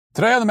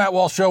Today on the Matt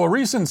Walsh Show, a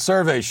recent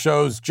survey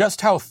shows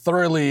just how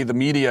thoroughly the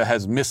media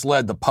has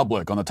misled the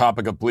public on the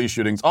topic of police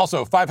shootings.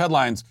 Also, 5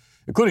 headlines,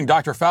 including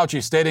Dr.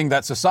 Fauci stating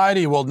that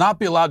society will not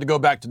be allowed to go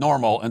back to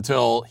normal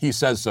until he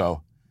says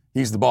so.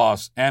 He's the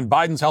boss. And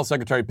Biden's health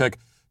secretary pick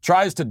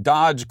tries to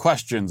dodge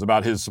questions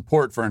about his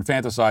support for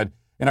infanticide.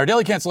 In our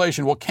daily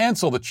cancellation, we'll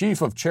cancel the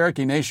chief of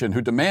Cherokee Nation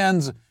who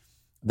demands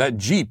that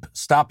Jeep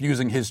stop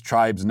using his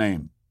tribe's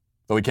name,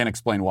 though he can't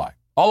explain why.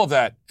 All of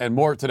that and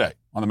more today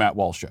on the Matt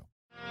Walsh Show.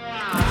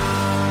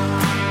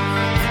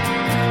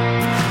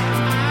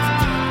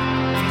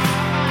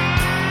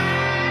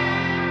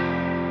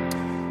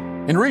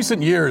 In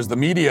recent years, the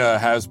media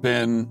has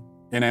been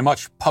in a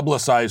much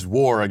publicized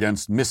war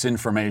against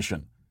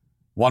misinformation.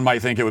 One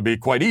might think it would be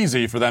quite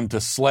easy for them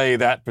to slay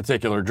that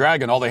particular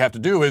dragon. All they have to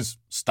do is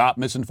stop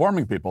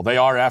misinforming people. They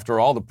are, after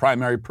all, the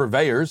primary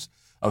purveyors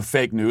of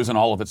fake news in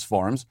all of its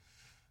forms.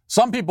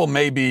 Some people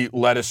may be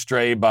led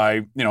astray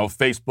by,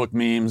 Facebook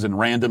memes and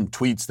random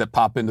tweets that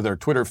pop into their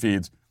Twitter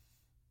feeds.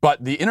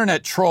 But the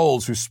internet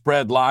trolls who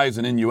spread lies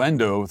and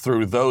innuendo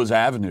through those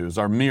avenues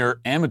are mere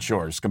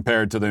amateurs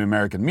compared to the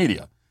American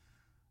media.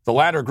 The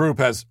latter group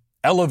has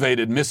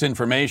elevated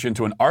misinformation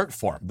to an art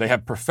form. They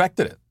have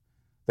perfected it.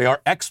 They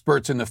are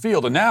experts in the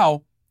field. And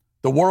now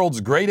the world's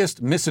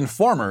greatest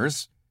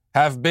misinformers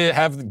have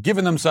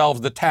given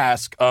themselves the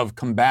task of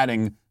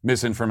combating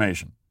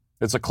misinformation.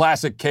 It's a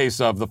classic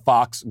case of the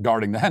fox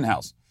guarding the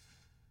henhouse.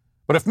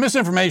 But if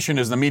misinformation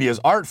is the media's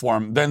art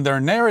form, then their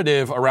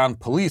narrative around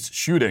police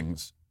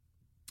shootings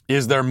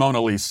is their Mona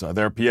Lisa,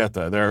 their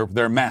Pieta,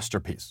 their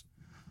masterpiece.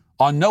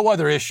 On no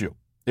other issue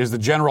is the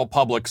general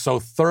public so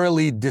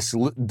thoroughly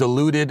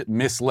deluded,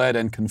 misled,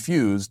 and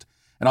confused.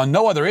 And on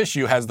no other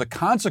issue has the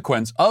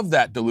consequence of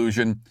that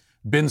delusion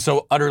been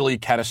so utterly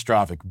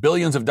catastrophic.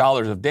 Billions of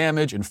dollars of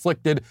damage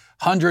inflicted,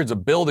 hundreds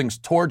of buildings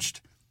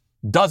torched,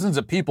 dozens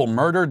of people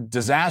murdered,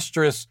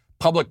 disastrous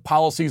public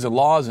policies and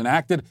laws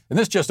enacted, and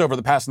this just over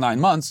the past 9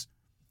 months,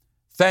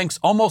 thanks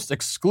almost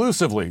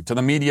exclusively to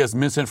the media's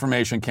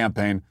misinformation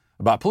campaign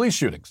about police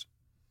shootings.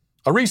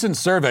 A recent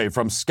survey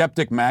from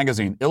Skeptic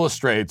magazine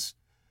illustrates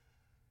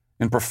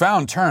in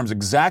profound terms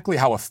exactly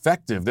how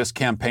effective this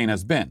campaign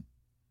has been.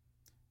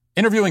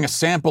 Interviewing a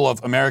sample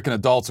of American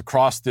adults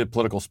across the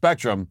political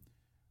spectrum,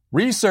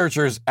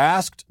 researchers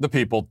asked the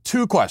people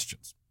 2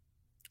 questions.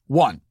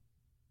 1,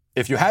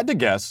 if you had to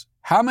guess,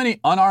 how many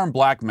unarmed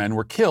black men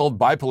were killed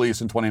by police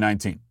in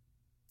 2019?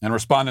 And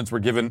respondents were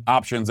given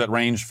options that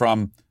ranged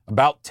from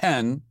about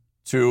 10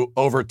 to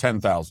over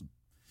 10,000.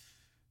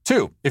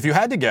 2, if you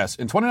had to guess,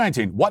 in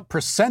 2019, what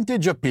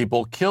percentage of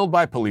people killed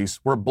by police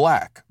were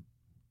black?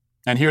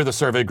 And here the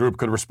survey group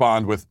could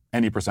respond with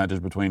any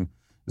percentage between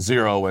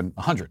 0 and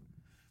 100.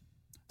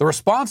 The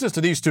responses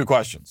to these 2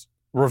 questions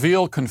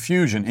reveal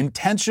confusion,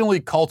 intentionally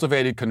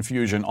cultivated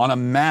confusion on a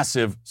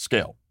massive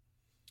scale.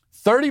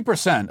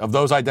 30% of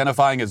those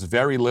identifying as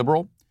very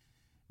liberal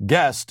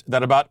guessed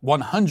that about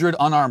 100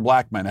 unarmed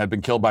black men had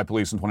been killed by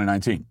police in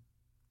 2019.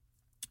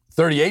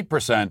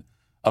 38%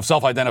 of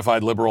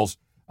self-identified liberals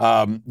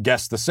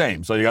guessed the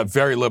same. So you got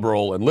very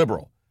liberal and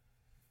liberal.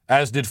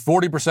 As did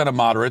 40% of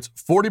moderates,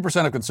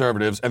 40% of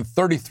conservatives, and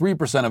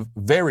 33% of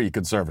very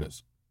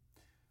conservatives.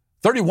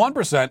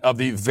 31% of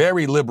the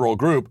very liberal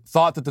group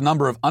thought that the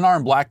number of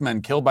unarmed black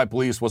men killed by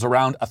police was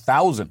around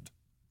 1,000,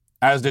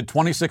 as did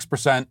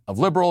 26% of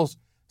liberals,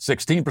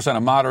 16%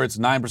 of moderates,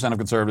 9% of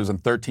conservatives,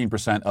 and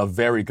 13% of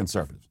very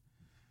conservatives.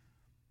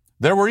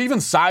 There were even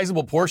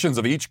sizable portions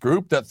of each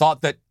group that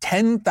thought that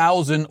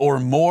 10,000 or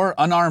more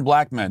unarmed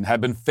black men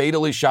had been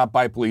fatally shot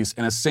by police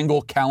in a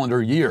single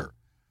calendar year.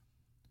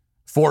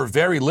 For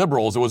very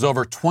liberals, it was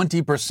over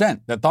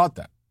 20% that thought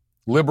that.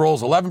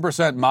 Liberals,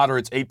 11%,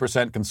 moderates,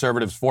 8%,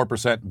 conservatives,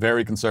 4%,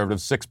 very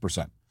conservatives,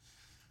 6%.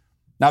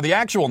 Now, the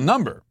actual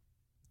number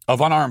of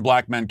unarmed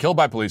black men killed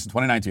by police in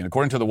 2019,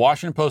 according to the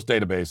Washington Post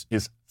database,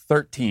 is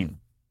 13.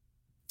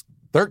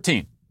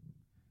 13.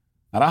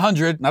 Not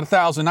 100, not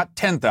 1,000, not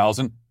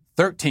 10,000,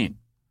 13.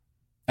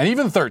 And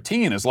even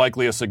 13 is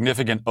likely a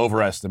significant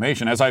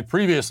overestimation. As I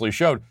previously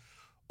showed,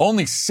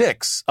 only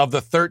 6 of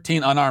the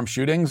 13 unarmed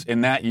shootings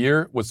in that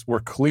year were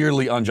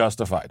clearly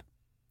unjustified.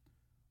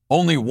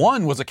 Only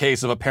 1 was a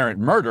case of apparent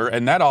murder,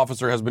 and that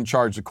officer has been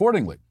charged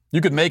accordingly. You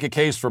could make a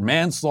case for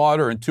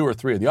manslaughter in 2 or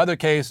 3 of the other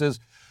cases,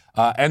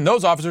 and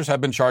those officers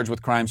have been charged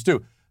with crimes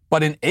too.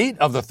 But in 8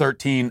 of the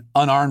 13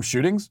 unarmed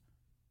shootings,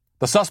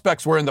 the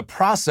suspects were in the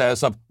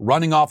process of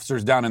running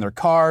officers down in their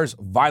cars,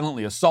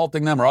 violently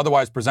assaulting them, or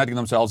otherwise presenting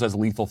themselves as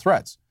lethal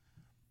threats.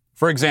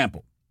 For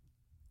example,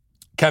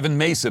 Kevin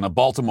Mason of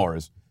Baltimore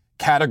is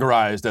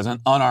categorized as an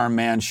unarmed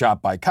man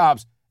shot by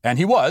cops, and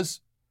he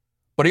was,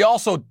 but he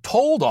also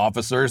told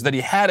officers that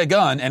he had a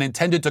gun and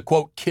intended to,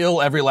 quote,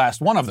 kill every last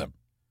one of them.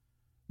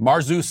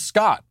 Marzus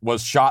Scott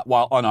was shot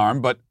while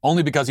unarmed, but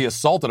only because he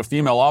assaulted a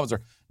female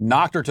officer,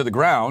 knocked her to the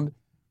ground,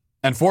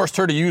 and forced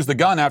her to use the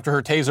gun after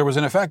her taser was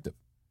ineffective.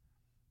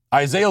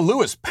 Isaiah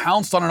Lewis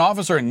pounced on an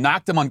officer and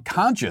knocked him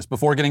unconscious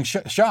before getting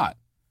shot.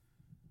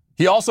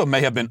 He also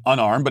may have been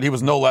unarmed, but he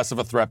was no less of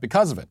a threat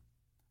because of it.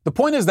 The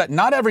point is that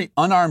not every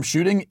unarmed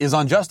shooting is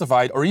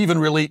unjustified or even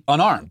really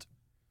unarmed.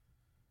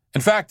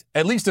 In fact,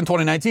 at least in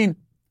 2019,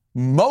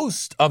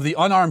 most of the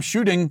unarmed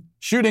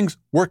shootings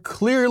were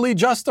clearly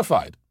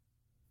justified.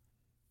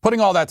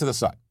 Putting all that to the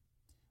side,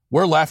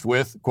 we're left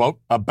with, quote,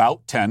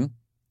 about 10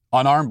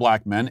 unarmed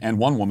black men and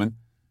one woman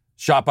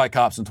shot by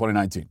cops in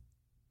 2019.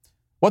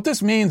 What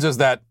this means is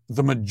that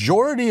the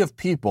majority of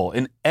people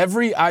in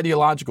every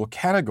ideological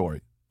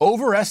category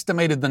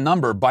overestimated the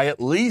number by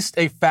at least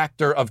a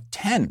factor of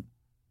 10.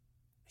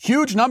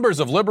 Huge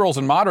numbers of liberals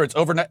and moderates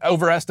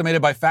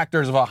overestimated by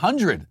factors of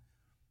 100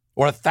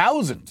 or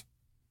 1,000.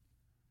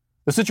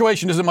 The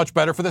situation isn't much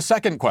better for the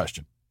second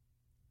question.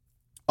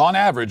 On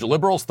average,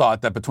 liberals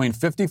thought that between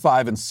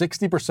 55 and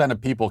 60%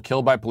 of people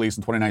killed by police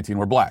in 2019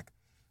 were black.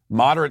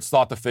 Moderates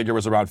thought the figure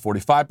was around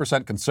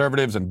 45%.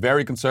 Conservatives and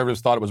very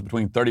conservatives thought it was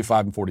between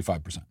 35 and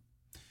 45%.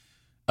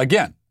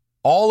 Again,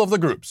 all of the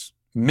groups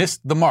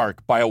missed the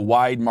mark by a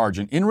wide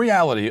margin. In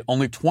reality,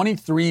 only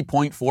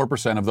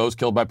 23.4% of those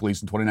killed by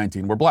police in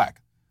 2019 were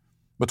black.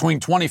 Between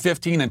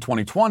 2015 and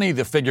 2020,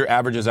 the figure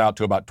averages out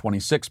to about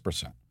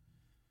 26%.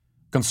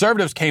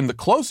 Conservatives came the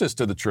closest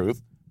to the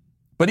truth,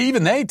 but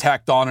even they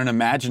tacked on an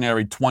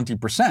imaginary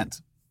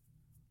 20%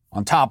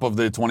 on top of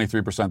the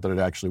 23% that it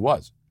actually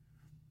was.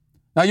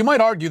 Now, you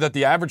might argue that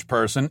the average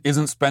person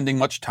isn't spending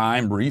much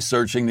time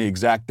researching the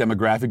exact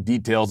demographic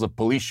details of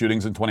police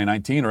shootings in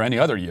 2019 or any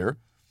other year.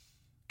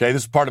 Okay,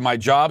 this is part of my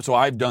job, so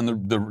I've done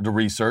the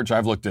research.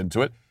 I've looked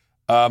into it.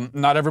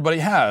 Not everybody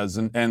has.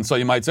 And so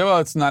you might say, well,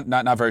 it's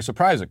not very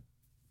surprising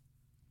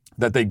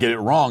that they get it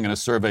wrong in a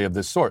survey of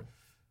this sort.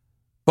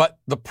 But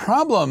the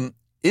problem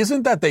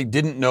isn't that they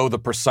didn't know the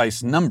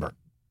precise number.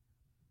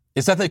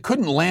 It's that they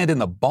couldn't land in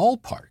the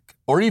ballpark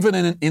or even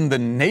in the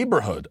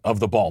neighborhood of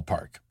the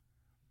ballpark.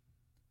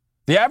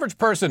 The average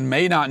person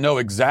may not know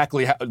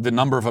exactly the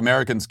number of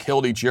Americans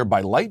killed each year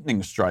by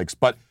lightning strikes,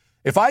 but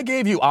if I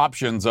gave you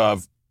options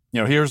of,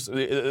 here's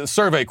a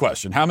survey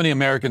question, how many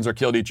Americans are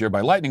killed each year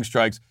by lightning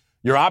strikes?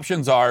 Your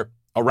options are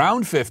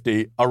around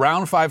 50,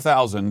 around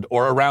 5,000,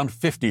 or around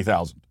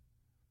 50,000.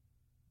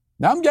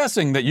 Now, I'm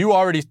guessing that you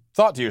already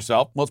thought to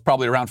yourself, well, it's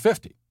probably around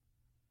 50.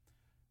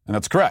 And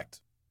that's correct.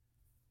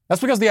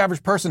 That's because the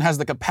average person has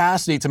the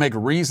capacity to make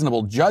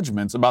reasonable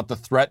judgments about the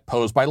threat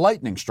posed by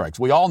lightning strikes.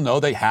 We all know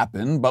they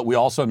happen, but we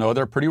also know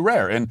they're pretty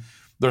rare. And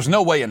there's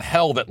no way in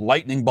hell that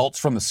lightning bolts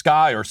from the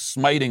sky are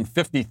smiting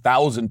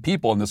 50,000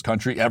 people in this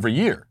country every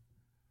year.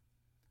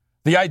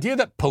 The idea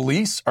that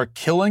police are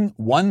killing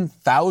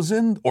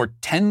 1,000 or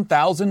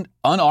 10,000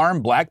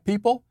 unarmed black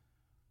people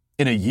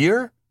in a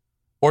year,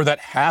 or that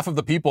half of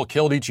the people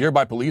killed each year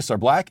by police are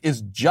black,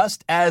 is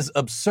just as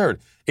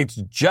absurd. It's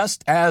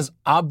just as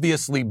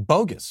obviously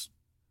bogus.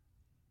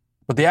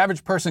 But the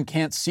average person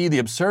can't see the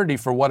absurdity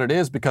for what it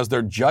is because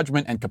their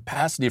judgment and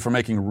capacity for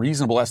making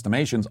reasonable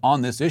estimations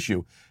on this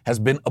issue has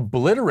been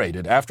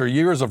obliterated after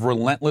years of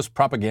relentless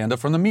propaganda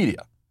from the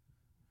media.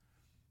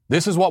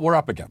 This is what we're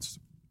up against.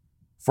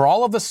 For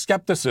all of the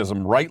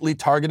skepticism rightly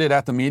targeted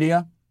at the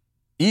media,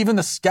 even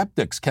the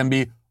skeptics can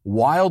be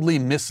wildly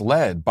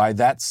misled by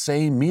that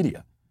same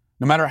media.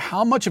 No matter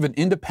how much of an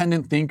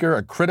independent thinker,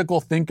 a critical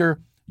thinker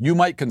you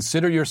might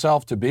consider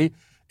yourself to be,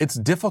 it's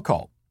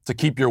difficult to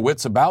keep your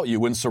wits about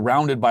you when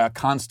surrounded by a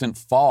constant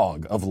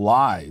fog of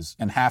lies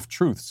and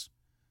half-truths.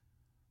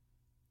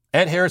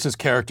 Ed Harris's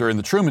character in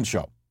The Truman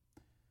Show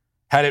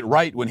had it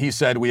right when he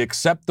said, "We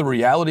accept the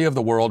reality of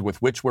the world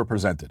with which we're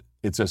presented.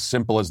 It's as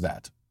simple as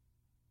that."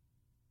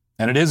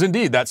 And it is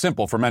indeed that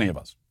simple for many of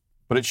us,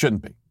 but it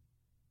shouldn't be.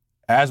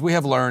 As we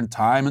have learned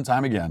time and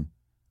time again,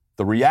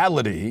 the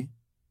reality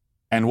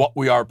and what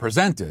we are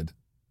presented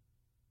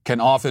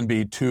can often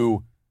be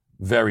two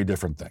very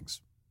different things.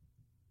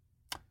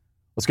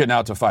 Let's get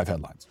now to 5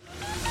 headlines.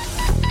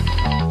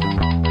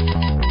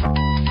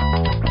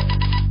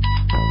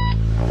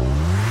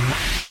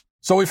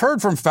 So we've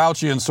heard from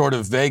Fauci in sort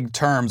of vague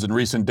terms in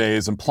recent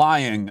days,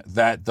 implying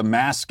that the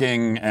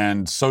masking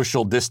and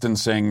social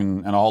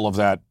distancing and all of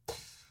that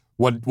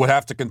would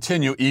have to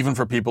continue even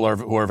for people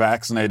who are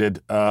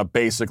vaccinated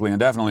basically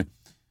indefinitely.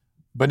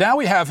 But now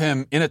we have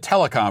him in a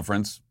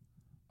teleconference,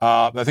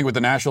 I think with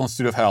the National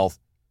Institute of Health,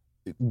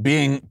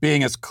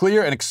 being as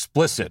clear and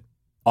explicit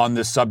on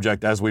this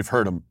subject as we've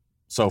heard him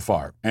so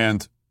far.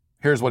 And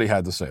here's what he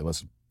had to say.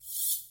 Listen.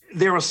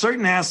 There are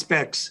certain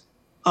aspects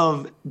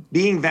of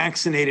being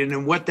vaccinated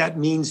and what that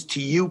means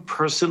to you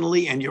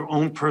personally and your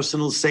own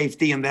personal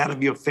safety and that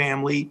of your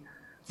family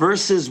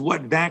versus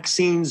what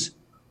vaccines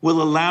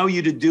will allow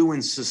you to do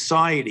in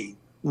society.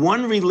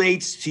 One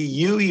relates to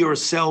you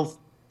yourself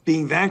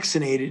being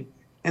vaccinated,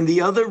 and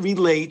the other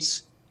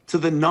relates to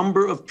the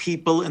number of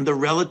people and the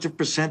relative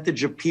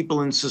percentage of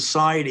people in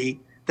society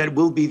that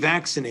will be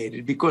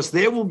vaccinated, because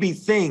there will be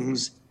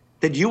things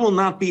that you will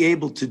not be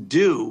able to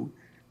do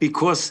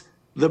because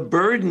the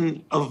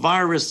burden of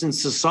virus in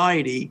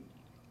society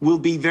will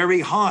be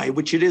very high,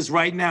 which it is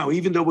right now.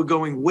 Even though we're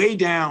going way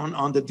down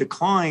on the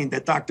decline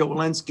that Dr.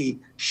 Walensky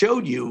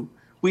showed you,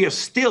 we are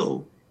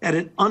still at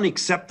an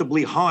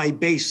unacceptably high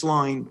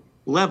baseline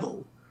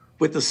level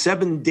with a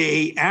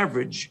 7-day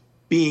average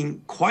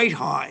being quite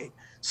high.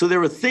 So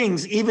there are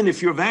things, even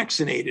if you're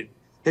vaccinated,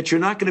 that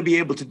you're not going to be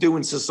able to do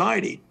in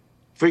society.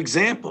 For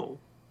example,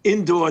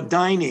 indoor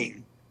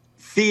dining,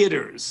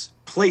 theaters,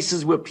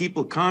 places where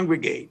people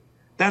congregate.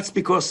 That's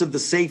because of the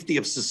safety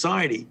of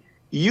society.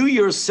 You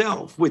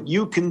yourself, what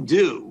you can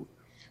do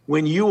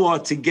when you are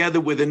together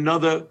with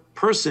another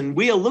person,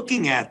 we are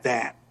looking at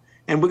that.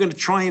 And we're going to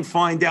try and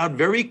find out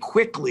very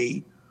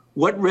quickly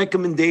what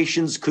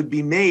recommendations could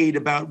be made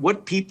about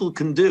what people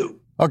can do.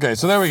 Okay,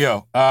 so there we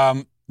go.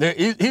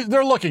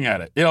 They're looking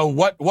at it. You know,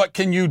 what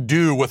can you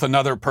do with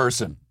another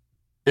person?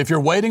 If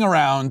you're waiting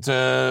around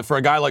for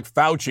a guy like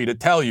Fauci to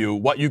tell you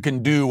what you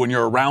can do when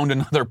you're around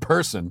another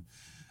person,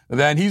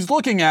 then he's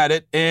looking at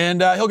it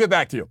and he'll get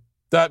back to you.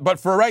 But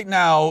for right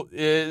now,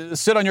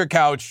 sit on your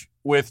couch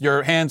with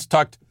your hands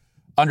tucked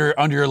under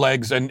your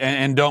legs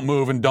and don't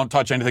move and don't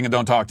touch anything and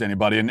don't talk to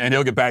anybody. And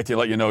he'll get back to you,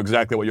 let you know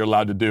exactly what you're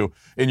allowed to do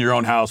in your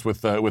own house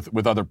with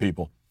other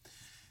people.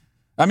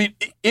 I mean,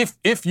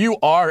 if you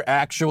are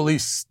actually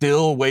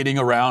still waiting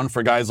around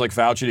for guys like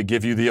Fauci to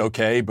give you the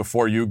okay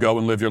before you go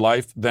and live your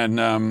life, then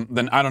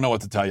I don't know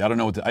what to tell you. I don't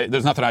know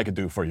there's nothing I could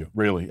do for you,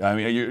 really. I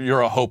mean,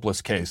 you're a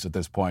hopeless case at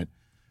this point.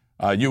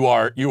 You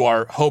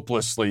are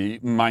hopelessly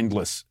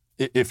mindless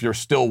if you're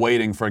still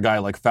waiting for a guy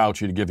like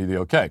Fauci to give you the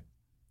okay.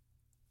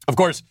 Of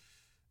course,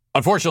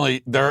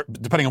 unfortunately,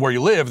 depending on where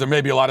you live, there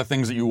may be a lot of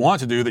things that you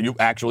want to do that you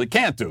actually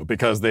can't do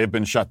because they've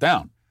been shut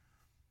down.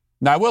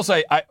 Now, I will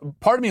say,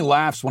 part of me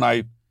laughs when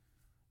I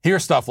hear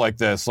stuff like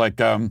this, like,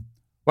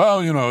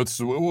 well, you know,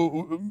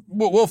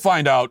 we'll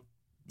find out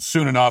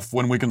soon enough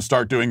when we can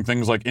start doing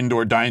things like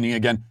indoor dining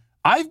again.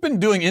 I've been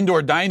doing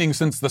indoor dining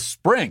since the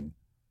spring.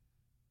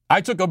 I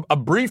took a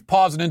brief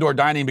pause in indoor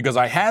dining because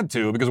I had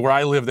to, because where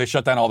I live, they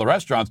shut down all the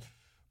restaurants.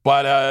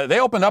 But they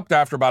opened up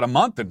after about a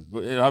month, and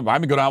I've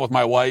been going out with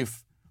my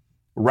wife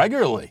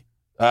regularly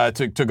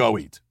to go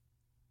eat.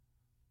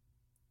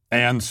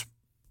 And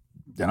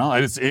you know,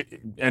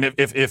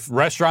 if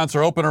restaurants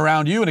are open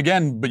around you, and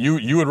again, but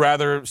you would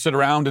rather sit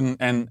around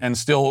and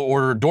still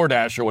order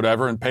DoorDash or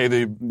whatever and pay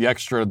the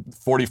extra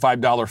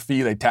 $45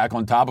 fee they tack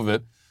on top of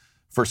it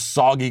for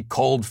soggy,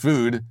 cold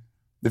food.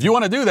 If you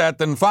want to do that,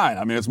 then fine.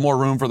 I mean, it's more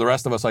room for the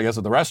rest of us, I guess,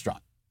 at the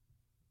restaurant.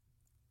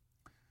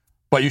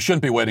 But you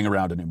shouldn't be waiting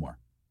around anymore.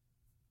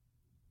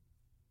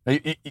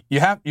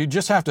 You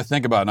just have to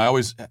think about it, and I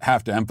always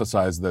have to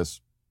emphasize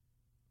this,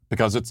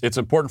 because it's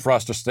important for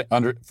us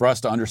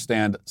to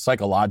understand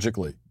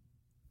psychologically.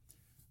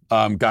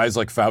 Guys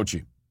like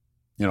Fauci,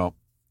 you know,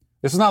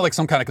 this is not like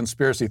some kind of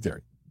conspiracy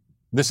theory.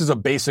 This is a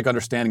basic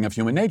understanding of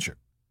human nature.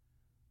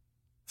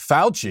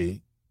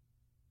 Fauci,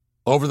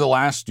 over the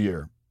last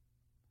year,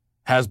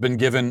 has been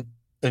given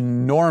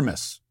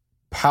enormous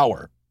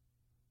power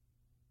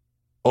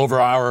over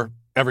our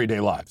everyday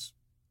lives.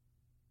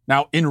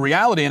 Now, in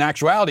reality, in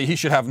actuality, he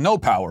should have no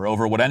power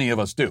over what any of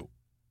us do.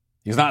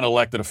 He's not an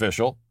elected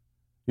official.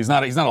 He's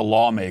not a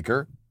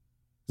lawmaker.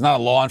 He's not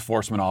a law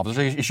enforcement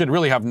officer. He should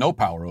really have no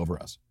power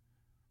over us.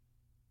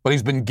 But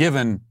he's been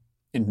given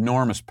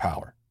enormous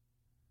power.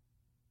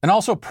 And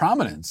also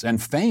prominence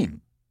and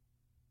fame.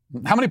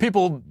 How many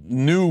people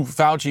knew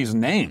Fauci's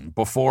name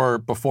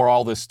before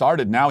all this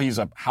started? Now he's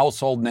a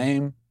household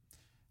name,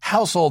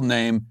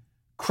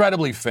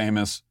 incredibly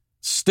famous,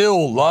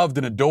 still loved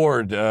and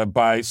adored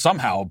by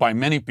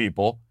many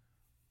people,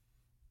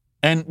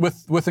 and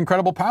with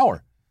incredible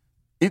power.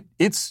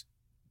 It's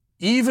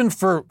even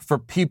for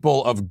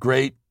people of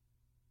great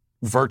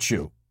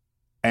virtue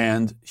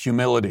and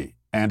humility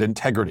and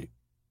integrity,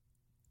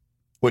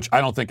 which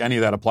I don't think any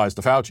of that applies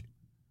to Fauci.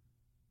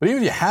 But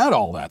even if you had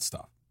all that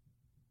stuff,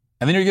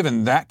 and then you're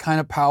given that kind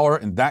of power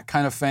and that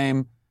kind of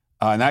fame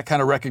and that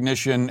kind of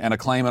recognition and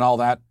acclaim and all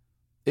that,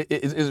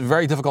 it's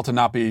very difficult to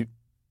not be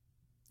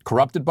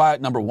corrupted by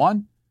it, number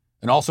one,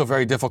 and also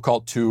very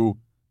difficult to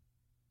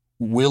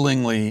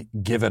willingly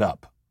give it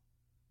up.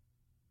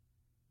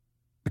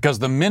 Because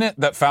the minute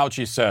that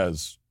Fauci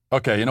says,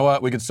 okay, you know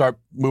what, we can start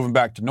moving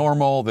back to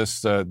normal,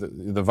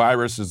 the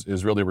virus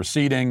is really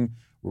receding,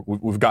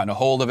 we've gotten a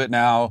hold of it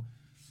now,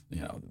 you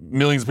know,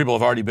 millions of people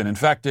have already been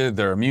infected,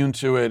 they're immune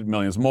to it,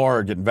 millions more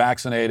are getting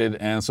vaccinated,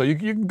 and so you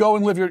can go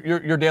and live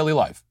your daily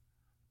life,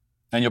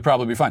 and you'll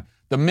probably be fine.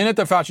 The minute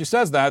that Fauci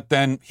says that,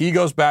 then he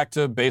goes back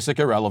to basic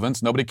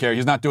irrelevance. Nobody cares.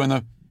 He's not doing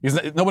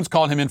no one's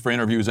calling him in for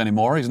interviews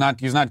anymore. He's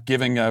not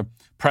giving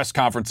press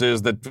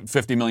conferences that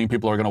 50 million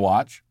people are going to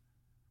watch.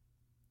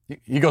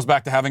 He goes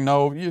back to having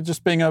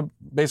just being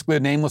basically a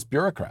nameless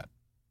bureaucrat.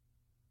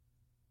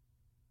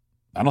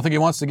 I don't think he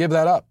wants to give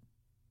that up.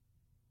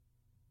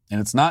 And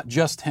it's not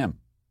just him.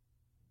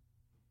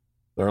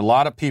 There are a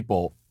lot of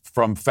people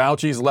from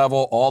Fauci's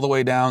level all the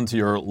way down to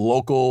your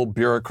local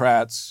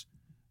bureaucrats,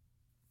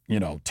 you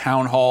know,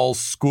 town halls,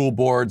 school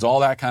boards, all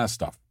that kind of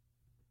stuff.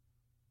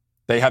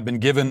 They have been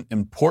given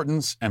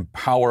importance and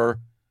power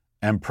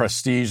and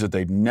prestige that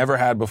they've never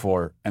had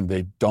before, and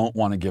they don't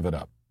want to give it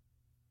up.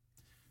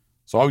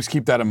 So always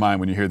keep that in mind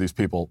when you hear these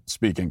people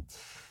speaking.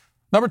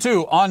 Number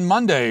two, on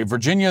Monday,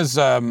 Virginia's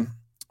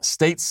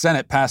state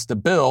Senate passed a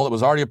bill that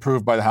was already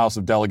approved by the House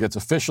of Delegates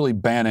officially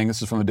banning,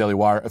 this is from the Daily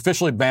Wire,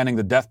 officially banning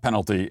the death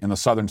penalty in the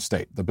southern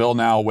state. The bill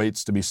now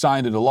waits to be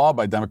signed into law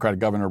by Democratic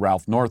Governor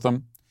Ralph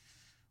Northam,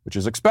 which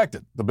is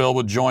expected. The bill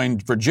would join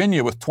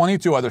Virginia with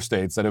 22 other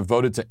states that have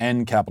voted to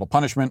end capital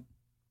punishment.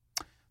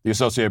 The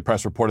Associated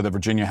Press reported that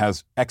Virginia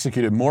has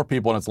executed more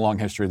people in its long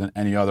history than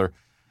any other.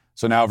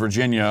 So now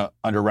Virginia,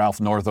 under Ralph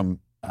Northam,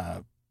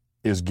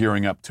 is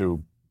gearing up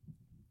to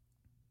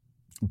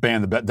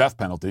ban the death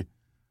penalty.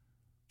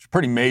 It's a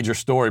pretty major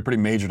story,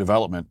 pretty major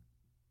development.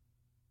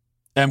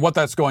 And what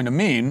that's going to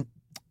mean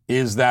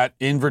is that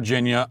in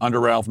Virginia,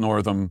 under Ralph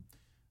Northam,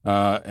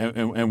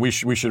 and we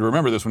should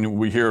remember this when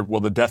we hear,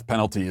 well, the death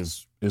penalty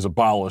is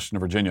abolished in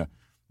Virginia.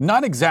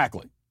 Not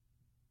exactly.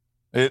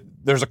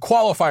 There's a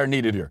qualifier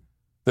needed here.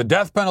 The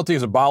death penalty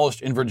is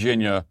abolished in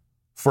Virginia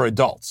for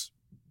adults.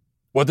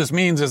 What this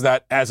means is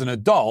that as an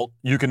adult,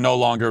 you can no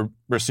longer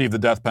receive the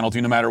death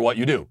penalty no matter what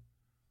you do.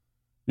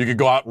 You could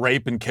go out,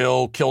 rape and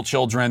kill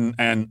children,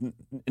 and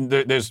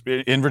there's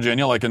in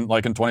Virginia, like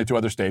in 22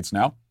 other states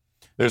now,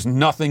 there's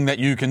nothing that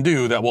you can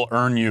do that will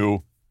earn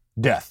you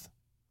death,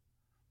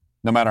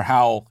 no matter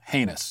how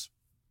heinous.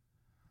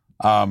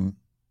 No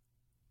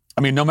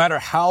matter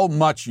how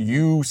much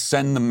you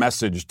send the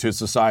message to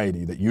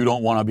society that you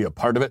don't want to be a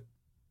part of it,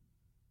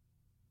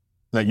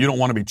 that you don't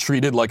want to be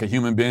treated like a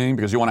human being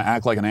because you want to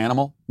act like an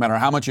animal, no matter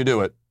how much you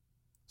do it,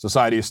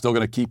 society is still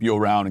going to keep you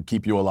around and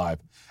keep you alive.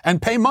 And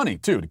pay money,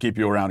 too, to keep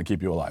you around and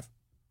keep you alive.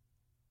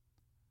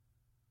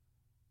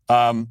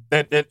 And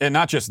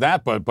not just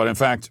that, but in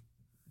fact,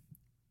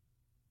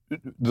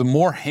 the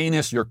more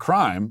heinous your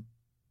crime,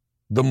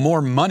 the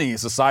more money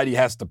society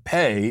has to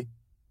pay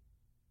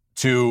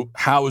to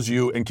house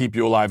you and keep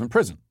you alive in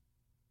prison.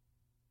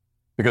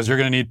 Because you're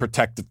going to need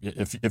protective.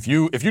 If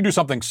you do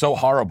something so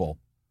horrible,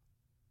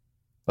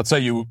 let's say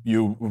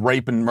you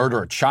rape and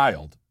murder a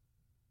child,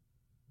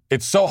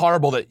 it's so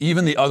horrible that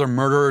even the other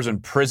murderers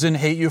in prison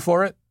hate you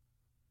for it.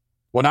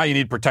 Well, now you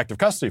need protective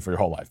custody for your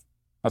whole life.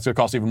 That's going to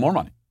cost even more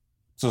money.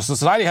 So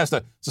society has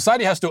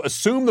to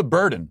assume the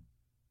burden,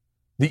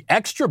 the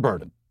extra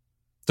burden,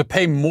 to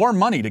pay more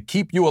money to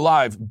keep you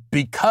alive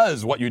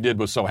because what you did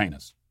was so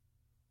heinous.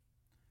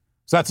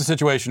 So that's the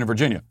situation in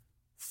Virginia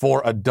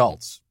for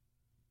adults.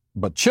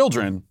 But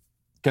children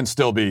can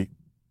still be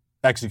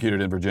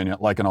executed in Virginia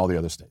like in all the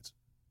other states.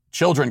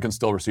 Children can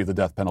still receive the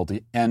death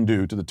penalty and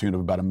do to the tune of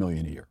about $1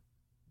 million a year.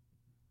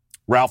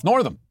 Ralph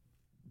Northam,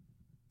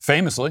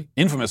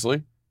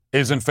 infamously,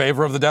 is in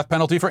favor of the death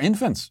penalty for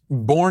infants,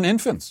 born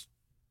infants.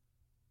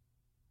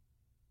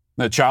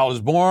 The child is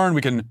born,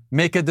 we can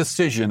make a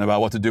decision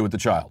about what to do with the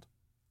child.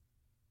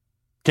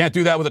 Can't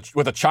do that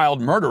with a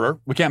child murderer.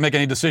 We can't make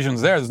any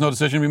decisions there. There's no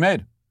decision to be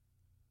made.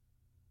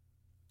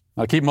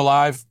 Now keep them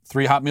alive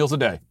 3 hot meals a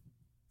day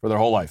for their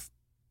whole life.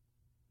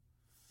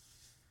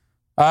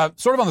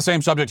 Sort of on the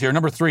same subject here.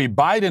 Number 3,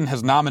 Biden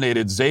has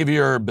nominated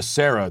Xavier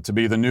Becerra to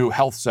be the new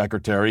health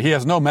secretary. He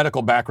has no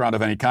medical background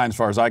of any kind, as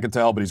far as I can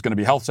tell, but he's going to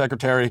be health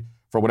secretary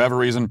for whatever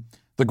reason.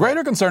 The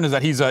greater concern is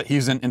that he's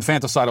an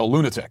infanticidal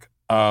lunatic,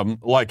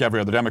 like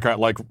every other Democrat,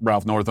 like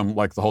Ralph Northam,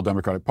 like the whole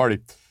Democratic Party.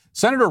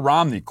 Senator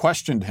Romney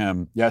questioned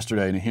him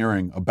yesterday in a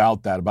hearing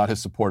about that, about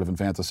his support of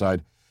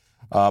infanticide,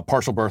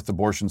 partial birth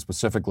abortion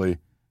specifically.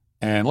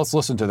 And let's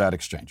listen to that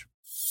exchange.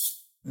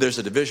 There's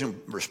a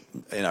division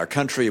in our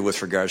country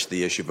with regards to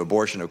the issue of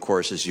abortion, of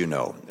course, as you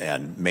know,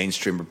 and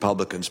mainstream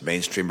Republicans,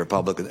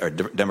 or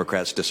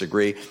Democrats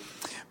disagree.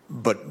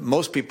 But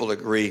most people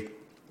agree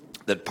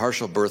that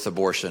partial birth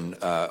abortion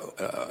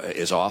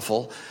is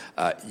awful.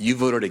 You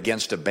voted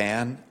against a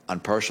ban on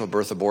partial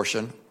birth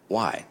abortion.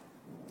 Why?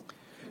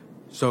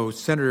 So,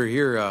 Senator,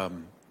 here,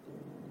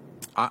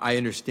 I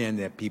understand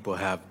that people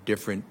have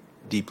different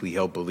deeply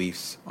held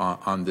beliefs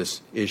on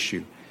this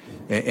issue,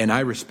 and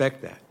I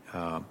respect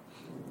that.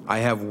 I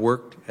have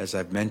worked, as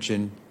I've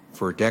mentioned,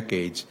 for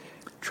decades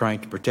trying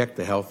to protect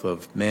the health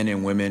of men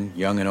and women,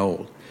 young and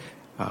old.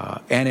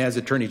 And as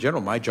Attorney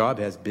General, my job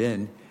has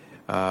been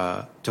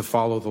to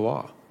follow the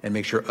law and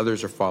make sure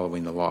others are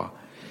following the law.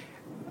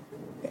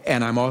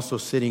 And I'm also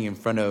sitting in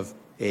front of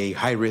a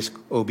high-risk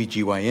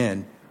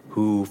OBGYN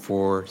who,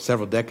 for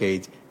several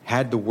decades,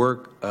 had the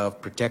work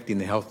of protecting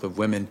the health of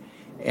women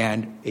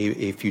and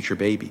a future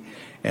baby.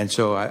 And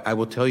so I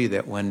will tell you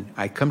that when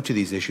I come to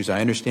these issues, I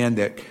understand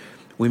that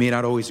we may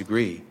not always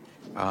agree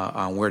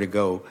on where to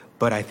go,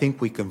 but I think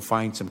we can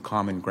find some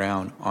common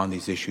ground on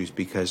these issues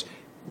because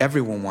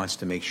everyone wants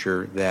to make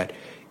sure that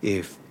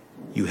if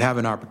you have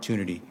an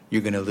opportunity,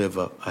 you're going to live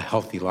a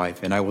healthy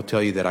life. And I will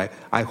tell you that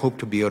I hope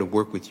to be able to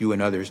work with you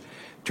and others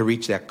to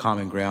reach that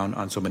common ground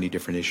on so many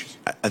different issues.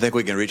 I think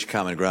we can reach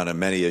common ground on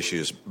many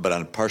issues, but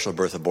on partial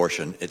birth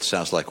abortion, it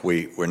sounds like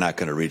we're not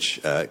going to reach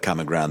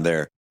common ground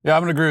there. Yeah,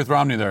 I'm going to agree with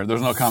Romney there.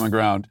 There's no common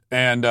ground.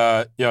 And,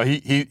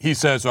 he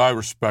says, I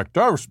respect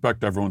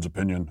everyone's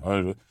opinion.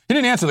 He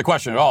didn't answer the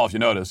question at all, if you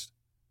noticed.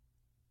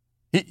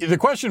 The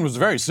question was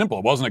very simple.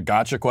 It wasn't a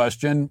gotcha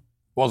question. It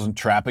wasn't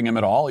trapping him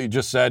at all. He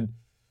just said,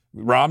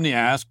 Romney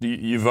asked,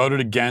 you voted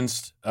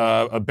against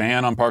a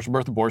ban on partial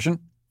birth abortion.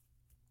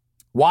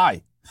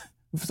 Why?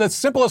 It's the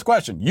simplest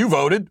question. You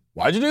voted.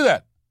 Why'd you do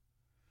that?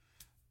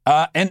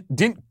 And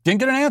didn't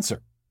get an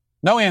answer.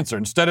 No answer.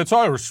 Instead, it's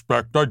I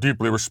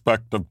deeply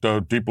respect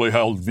the deeply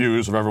held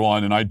views of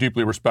everyone, and I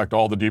deeply respect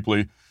all the deep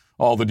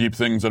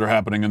things that are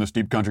happening in this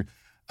deep country.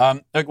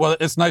 Well,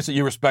 it's nice that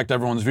you respect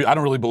everyone's views. I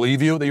don't really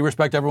believe you that you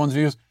respect everyone's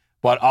views,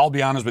 but I'll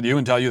be honest with you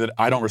and tell you that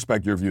I don't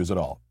respect your views at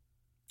all.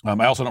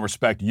 I also don't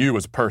respect you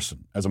as a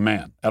person, as a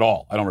man, at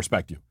all. I don't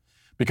respect you.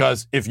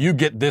 Because if you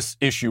get this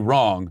issue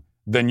wrong,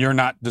 then you're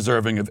not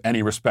deserving of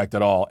any respect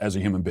at all as a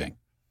human being.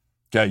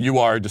 Okay, you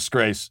are a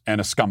disgrace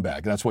and a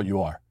scumbag. That's what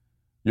you are.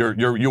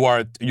 You are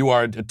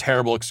a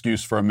terrible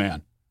excuse for a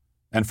man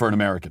and for an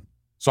American.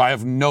 So I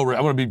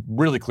want to be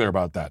really clear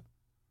about that.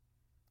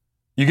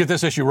 You get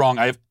this issue wrong,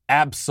 I have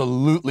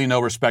absolutely no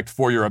respect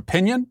for your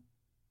opinion,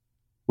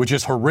 which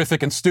is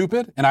horrific and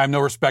stupid, and I have no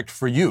respect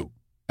for you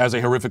as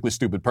a horrifically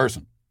stupid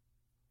person.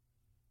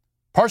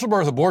 Partial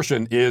birth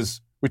abortion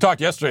is, we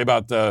talked yesterday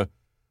about the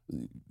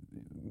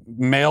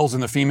males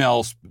and the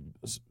female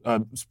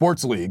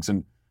sports leagues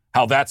and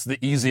how that's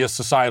the easiest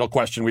societal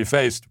question we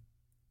faced,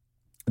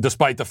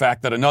 despite the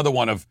fact that another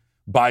one of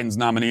Biden's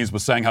nominees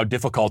was saying how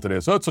difficult it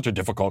is. Oh, it's such a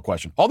difficult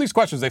question. All these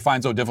questions they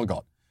find so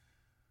difficult.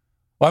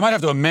 Well, I might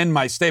have to amend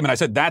my statement. I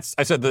said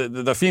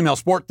the female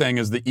sport thing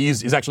is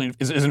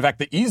in fact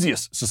the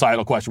easiest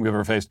societal question we've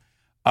ever faced.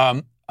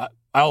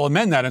 I'll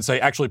amend that and say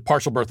actually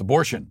partial birth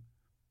abortion,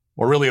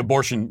 or really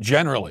abortion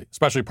generally,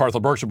 especially partial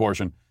birth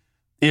abortion,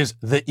 is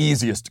the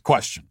easiest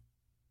question.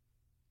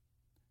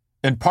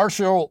 In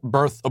partial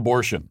birth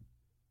abortion,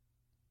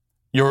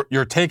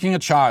 you're taking a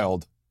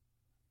child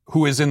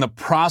who is in the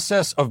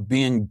process of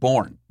being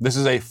born. This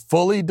is a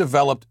fully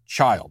developed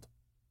child,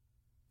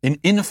 an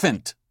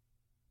infant.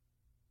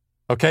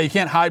 Okay, you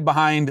can't hide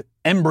behind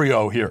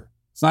embryo here.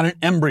 It's not an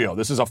embryo.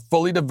 This is a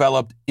fully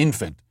developed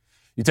infant.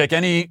 You take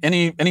any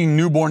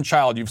newborn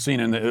child you've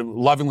seen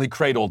lovingly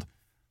cradled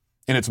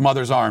in its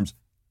mother's arms.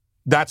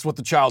 That's what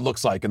the child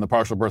looks like in the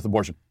partial birth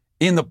abortion.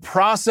 In the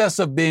process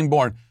of being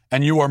born,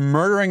 and you are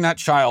murdering that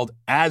child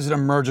as it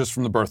emerges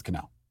from the birth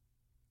canal.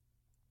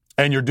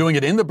 And you're doing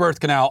it in the birth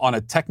canal on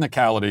a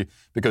technicality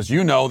because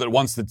you know that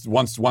once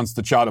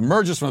the child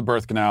emerges from the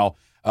birth canal,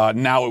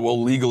 now it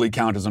will legally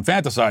count as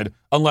infanticide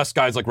unless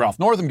guys like Ralph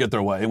Northam get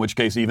their way, in which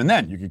case even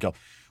then you can kill.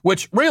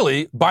 Which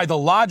really, by the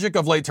logic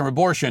of late-term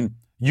abortion,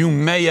 you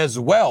may as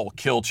well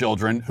kill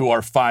children who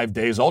are 5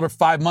 days old or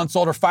 5 months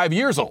old or 5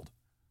 years old.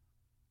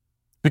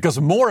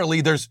 Because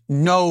morally, there's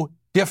no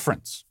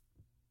difference.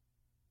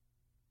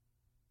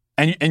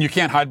 And you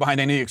can't hide behind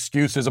any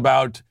excuses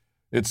about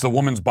it's the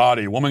woman's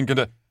body.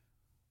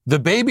 The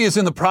baby is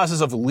in the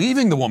process of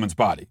leaving the woman's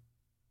body.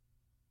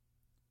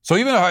 So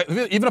even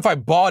if I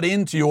bought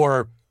into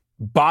your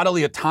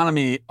bodily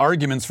autonomy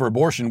arguments for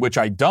abortion, which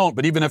I don't,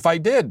 but even if I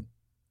did,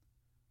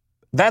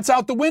 that's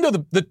out the window.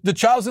 The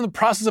child's in the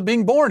process of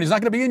being born. He's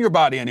not going to be in your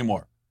body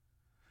anymore.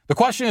 The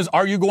question is,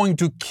 are you going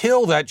to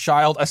kill that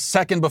child a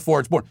second before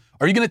it's born?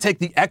 Are you going to take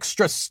the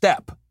extra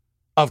step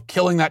of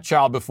killing that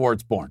child before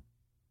it's born?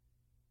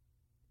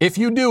 If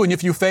you do, and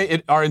if you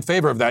are in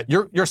favor of that,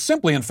 you're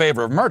simply in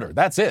favor of murder.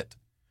 That's it.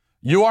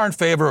 You are in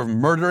favor of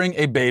murdering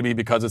a baby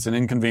because it's an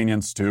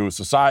inconvenience to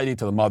society,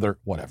 to the mother,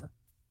 whatever.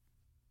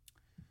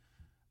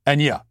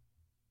 And yeah,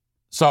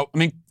 so I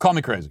mean, call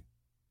me crazy,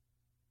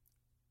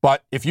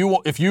 but if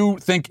you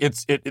think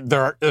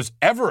there's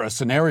ever a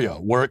scenario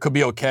where it could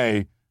be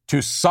okay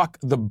to suck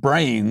the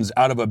brains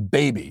out of a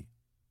baby,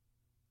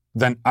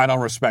 then I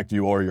don't respect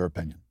you or your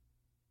opinion.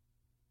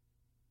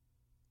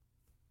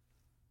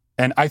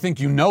 And I think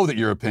you know that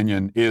your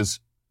opinion is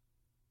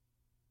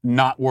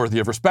not worthy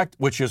of respect,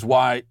 which is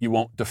why you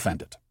won't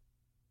defend it.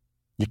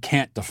 You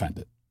can't defend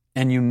it,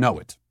 and you know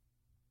it.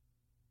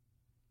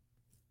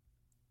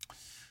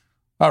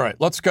 All right,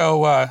 let's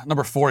go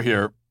number 4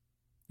 here.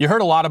 You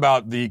heard a lot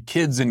about the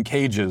kids in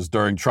cages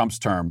during Trump's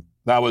term.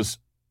 That was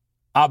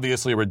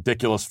obviously a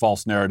ridiculous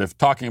false narrative.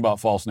 Talking about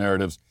false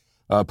narratives,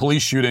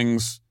 police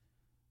shootings,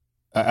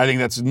 I think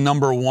that's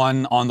number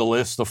 1 on the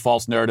list of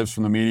false narratives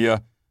from the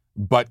media.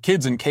 But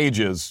kids in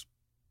cages,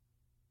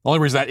 the only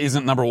reason that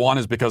isn't number 1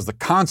 is because the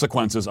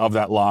consequences of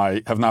that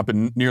lie have not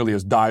been nearly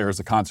as dire as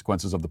the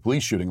consequences of the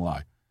police shooting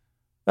lie.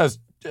 That's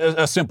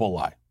a simple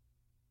lie.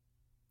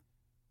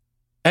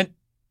 And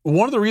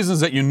one of the reasons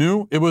that you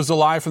knew it was a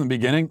lie from the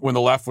beginning, when the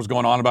left was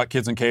going on about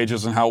kids in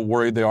cages and how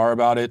worried they are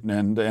about it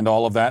and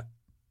all of that,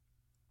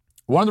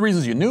 one of the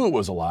reasons you knew it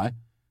was a lie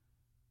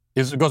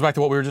is it goes back to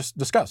what we were just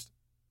discussed.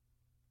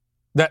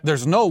 That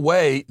there's no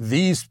way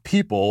these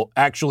people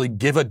actually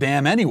give a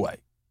damn anyway.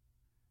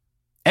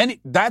 And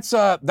that's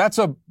a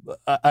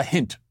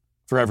hint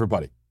for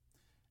everybody.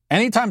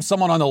 Anytime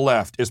someone on the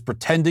left is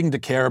pretending to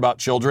care about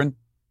children,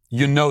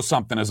 you know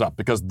something is up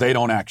because they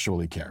don't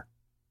actually care.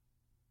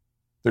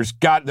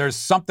 There's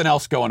something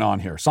else going on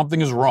here. Something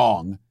is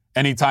wrong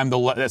anytime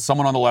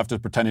someone on the left is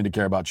pretending to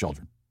care about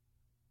children.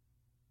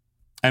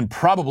 And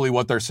probably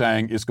what they're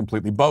saying is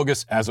completely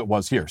bogus, as it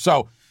was here.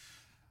 So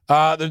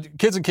the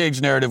kids in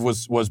cage narrative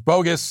was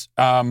bogus.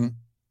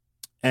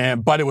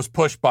 But it was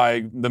pushed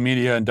by the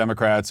media and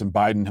Democrats and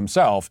Biden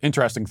himself.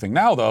 Interesting thing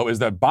now, though, is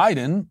that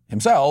Biden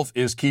himself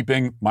is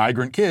keeping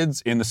migrant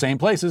kids in the same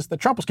places that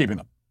Trump was keeping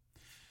them.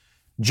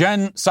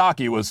 Jen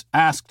Psaki was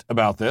asked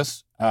about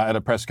this at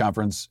a press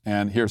conference,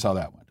 and here's how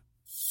that went.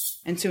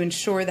 And to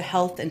ensure the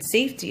health and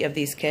safety of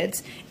these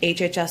kids,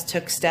 HHS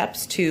took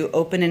steps to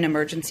open an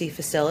emergency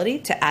facility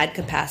to add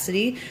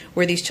capacity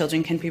where these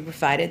children can be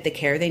provided the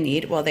care they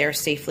need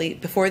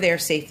before they are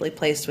safely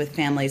placed with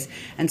families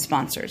and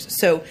sponsors.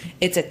 So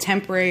it's a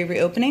temporary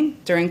reopening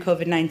during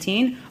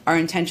COVID-19. Our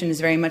intention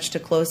is very much to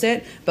close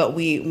it, but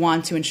we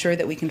want to ensure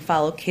that we can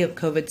follow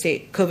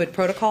COVID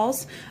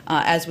protocols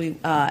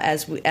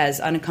as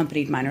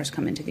unaccompanied minors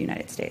come into the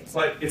United States.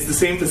 But it's the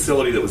same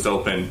facility that was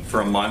open for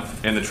a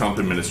month in the Trump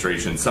administration.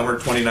 Summer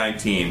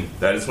 2019,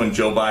 that is when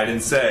Joe Biden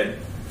said,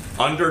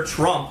 under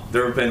Trump,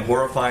 there have been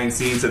horrifying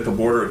scenes at the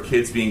border of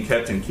kids being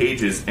kept in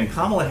cages. And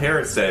Kamala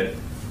Harris said,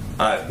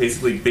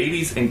 basically,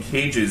 babies in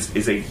cages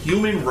is a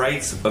human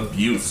rights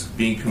abuse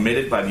being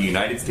committed by the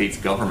United States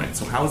government.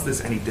 So how is this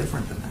any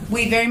different than that?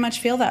 We very much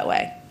feel that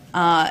way.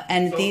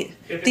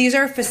 These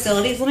are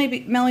facilities. Let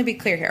me be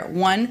clear here.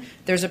 One,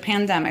 there's a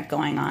pandemic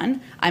going on.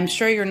 I'm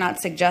sure you're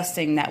not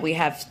suggesting that we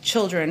have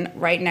children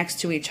right next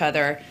to each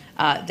other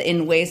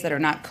in ways that are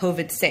not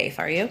COVID safe,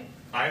 are you?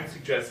 I'm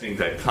suggesting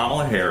that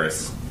Kamala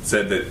Harris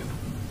said that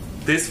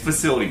this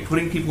facility,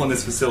 putting people in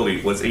this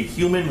facility, was a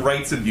human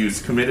rights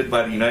abuse committed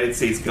by the United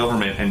States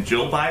government. And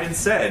Joe Biden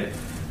said,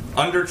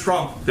 under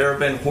Trump, there have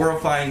been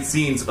horrifying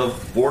scenes of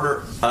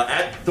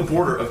at the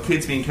border of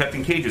kids being kept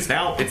in cages.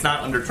 Now, it's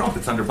not under Trump,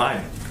 it's under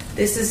Biden.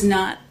 This is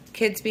not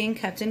kids being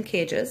kept in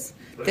cages.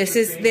 This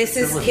is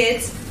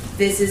kids.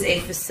 This is a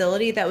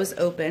facility that was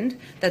opened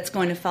that's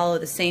going to follow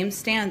the same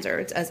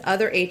standards as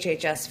other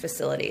HHS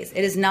facilities.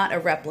 It is not a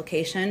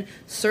replication,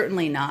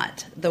 certainly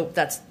not.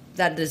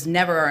 That is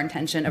never our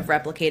intention of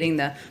replicating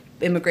the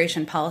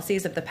immigration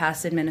policies of the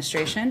past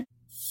administration.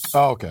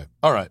 Oh, okay.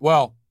 All right.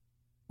 Well,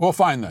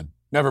 fine then.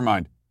 Never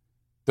mind.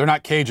 They're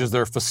not cages,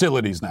 they're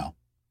facilities now.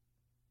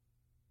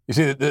 You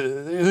see,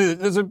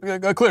 there's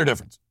a clear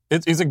difference.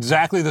 It's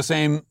exactly the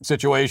same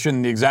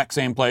situation, the exact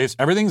same place.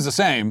 Everything's the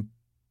same.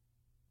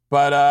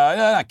 But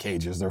not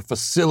cages, they're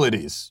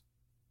facilities.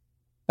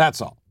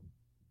 That's all.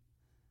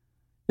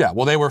 Yeah,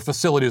 well, they were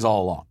facilities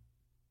all along.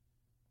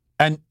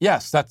 And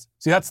yes, that's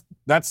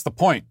the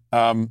point.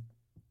 And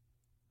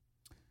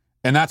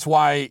that's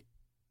why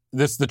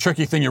this is the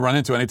tricky thing you run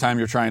into anytime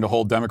you're trying to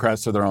hold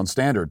Democrats to their own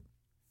standard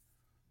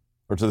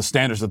or to the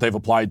standards that they've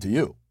applied to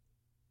you.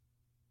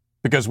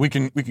 Because we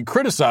can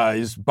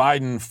criticize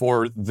Biden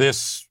for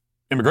this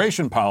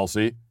immigration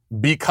policy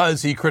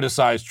because he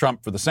criticized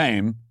Trump for the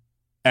same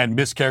and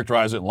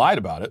mischaracterized it and lied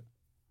about it.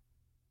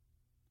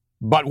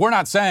 But we're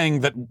not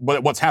saying that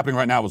what's happening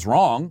right now is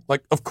wrong.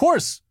 Like, of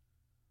course,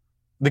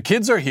 the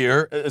kids are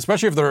here,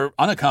 especially if they're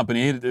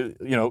unaccompanied.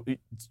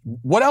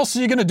 What else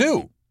are you going to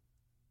do?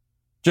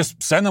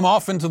 Just send them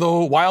off into the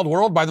wild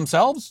world by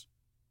themselves?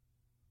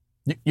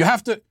 You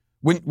have to,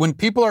 when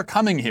people are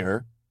coming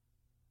here,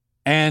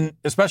 and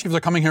especially if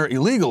they're coming here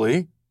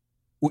illegally,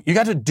 you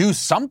got to do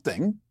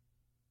something.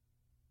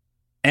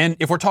 And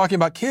if we're talking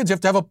about kids, you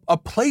have to have a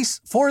place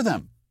for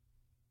them.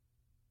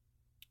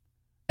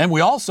 And we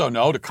also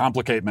know, to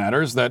complicate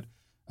matters, that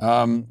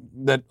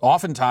that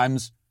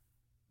oftentimes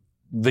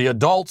the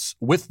adults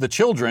with the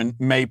children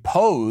may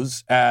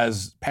pose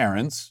as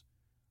parents,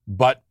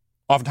 but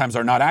oftentimes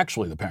are not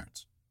actually the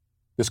parents.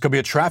 This could be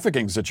a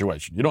trafficking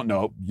situation. You don't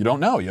know.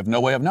 You have no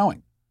way of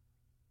knowing.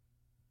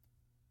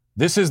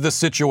 This is the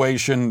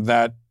situation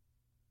that,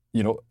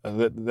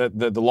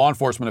 the law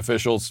enforcement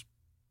officials,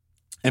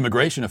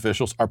 immigration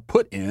officials are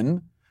put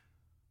in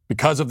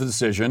because of the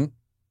decision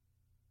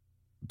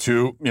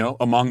to,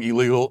 among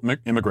illegal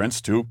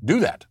immigrants to do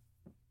that,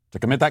 to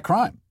commit that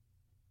crime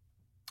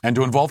and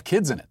to involve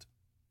kids in it.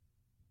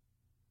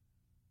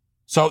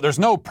 So there's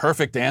no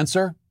perfect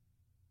answer.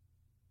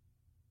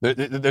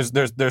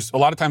 There's a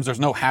lot of times there's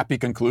no happy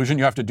conclusion.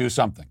 You have to do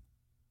something.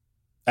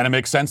 And it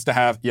makes sense to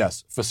have,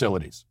 yes,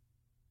 facilities.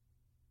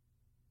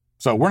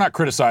 So we're not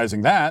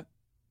criticizing that.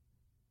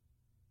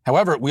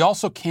 However, we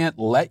also can't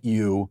let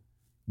you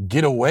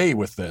get away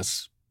with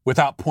this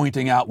without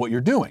pointing out what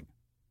you're doing.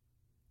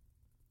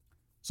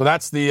 So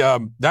that's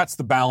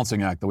the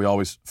balancing act that we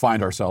always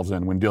find ourselves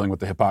in when dealing with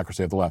the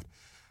hypocrisy of the left.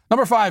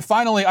 Number 5,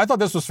 finally, I thought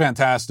this was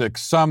fantastic.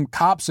 Some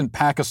cops in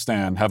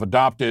Pakistan have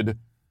adopted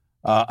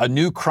a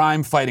new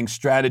crime-fighting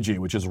strategy,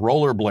 which is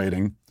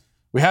rollerblading.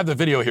 We have the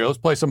video here. Let's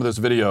play some of this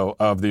video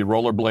of the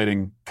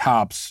rollerblading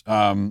cops.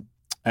 And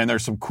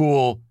there's some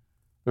cool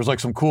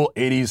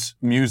 80s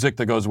music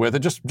that goes with it.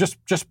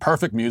 Just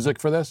perfect music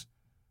for this.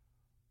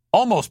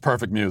 Almost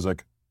perfect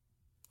music.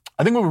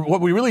 I think what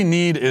we really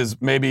need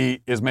is maybe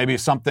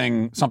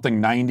something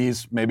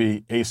 90s,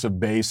 maybe Ace of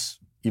Base,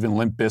 even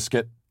Limp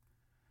Bizkit.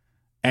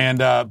 And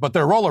but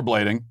they're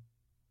rollerblading.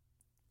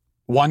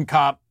 One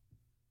cop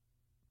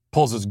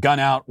pulls his gun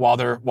out while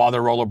they're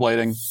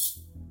rollerblading.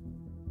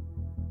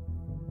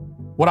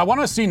 What I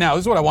want to see now,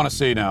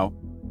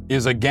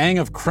 is a gang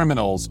of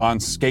criminals on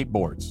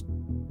skateboards.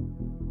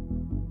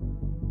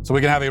 So we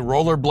can have a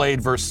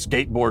rollerblade versus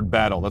skateboard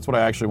battle. That's what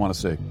I actually want to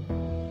see.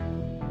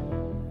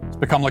 It's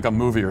become like a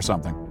movie or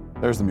something.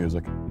 There's the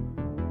music.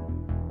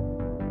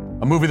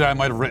 A movie that I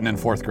might have written in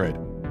 4th grade.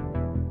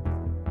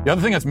 The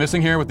other thing that's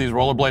missing here with these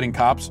rollerblading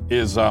cops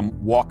is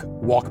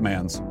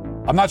Walkmans.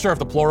 I'm not sure if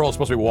the plural is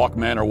supposed to be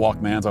Walkman or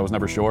Walkmans. I was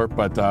never sure.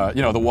 But, the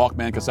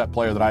Walkman cassette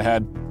player that I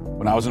had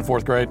when I was in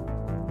 4th grade.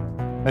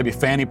 Maybe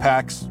fanny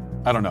packs.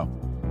 I don't know.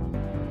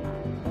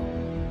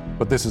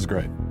 But this is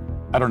great.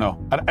 I don't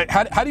know.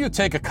 How do you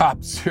take a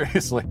cop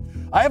seriously?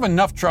 I have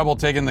enough trouble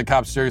taking the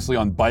cops seriously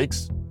on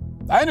bikes.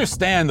 I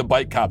understand the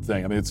bike cop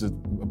thing. I mean, it's a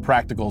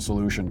practical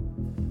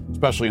solution,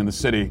 especially in the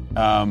city.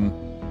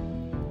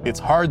 It's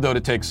hard though to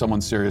take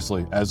someone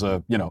seriously as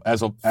a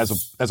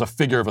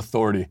figure of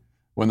authority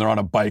when they're on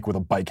a bike with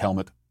a bike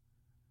helmet.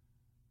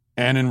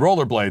 And in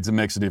rollerblades, it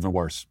makes it even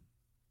worse.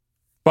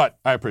 But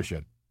I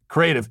appreciate it.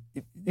 Creative,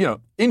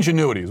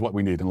 ingenuity is what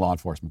we need in law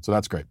enforcement. So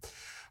that's great.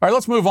 All right,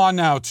 let's move on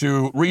now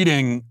to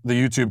reading the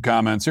YouTube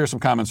comments. Here are some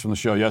comments from the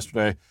show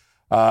yesterday.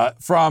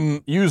 From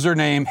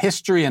username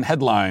History and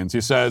Headlines. He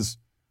says,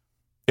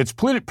 it's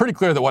pretty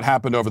clear that what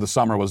happened over the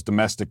summer was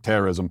domestic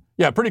terrorism.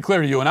 Yeah, pretty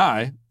clear to you and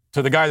I.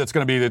 To the guy that's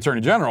going to be the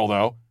Attorney General,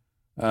 though,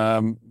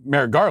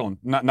 Merrick Garland,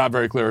 not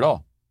very clear at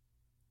all.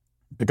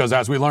 Because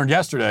as we learned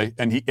yesterday,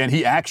 and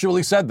he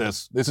actually said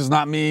this is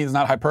not me, it's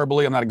not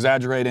hyperbole, I'm not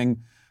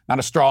exaggerating, not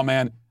a straw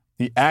man.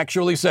 He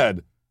actually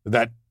said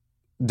that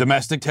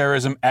domestic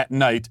terrorism at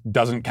night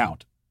doesn't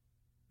count.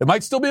 It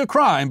might still be a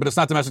crime, but it's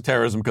not domestic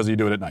terrorism because you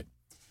do it at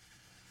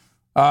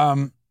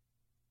night.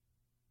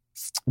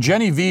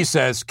 Jenny V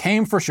says,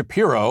 came for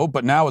Shapiro,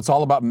 but now it's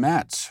all about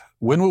Matt.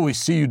 When will we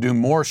see you do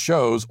more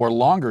shows or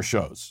longer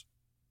shows?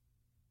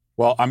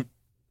 Well,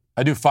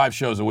 I do 5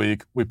 shows a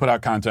week. We put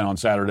out content on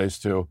Saturdays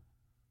too.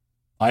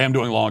 I am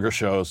doing longer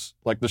shows.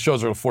 Like the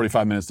shows are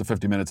 45 minutes to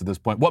 50 minutes at this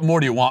point. What more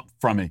do you want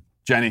from me,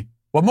 Jenny?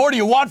 What more do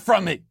you want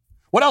from me?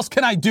 What else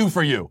can I do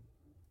for you?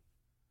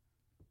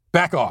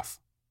 Back off.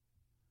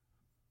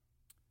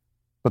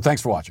 But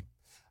thanks for watching.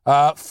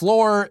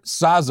 Floor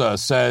Saza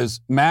says,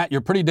 Matt, you're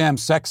pretty damn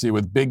sexy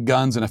with big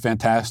guns and a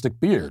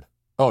fantastic beard.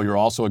 Oh, you're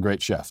also a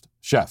great chef.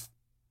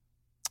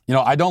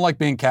 I don't like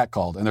being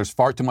catcalled, and there's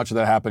far too much of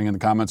that happening in the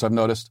comments I've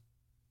noticed.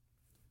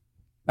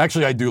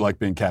 Actually, I do like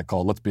being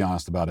catcalled. Let's be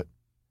honest about it.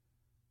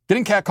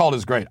 Getting catcalled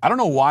is great. I don't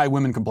know why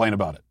women complain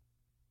about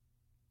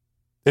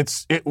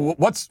it.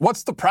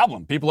 What's the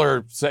problem? People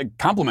are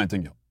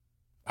complimenting you.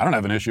 I don't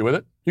have an issue with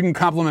it. You can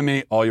compliment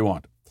me all you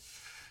want.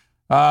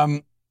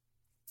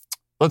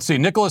 Let's see.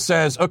 Nicholas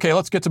says, okay,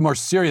 let's get to more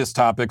serious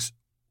topics.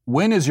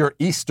 When is your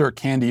Easter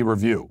candy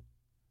review?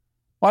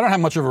 Well, I don't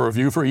have much of a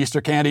review for Easter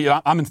candy.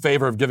 I'm in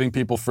favor of giving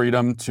people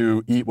freedom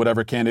to eat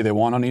whatever candy they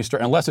want on Easter,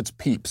 unless it's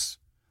Peeps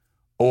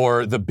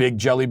or the big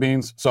jelly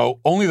beans. So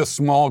only the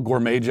small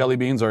gourmet jelly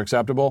beans are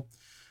acceptable.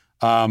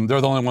 They're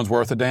the only ones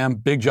worth a damn.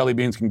 Big jelly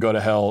beans can go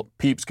to hell.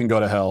 Peeps can go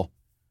to hell.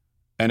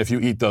 And if you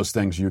eat those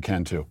things, you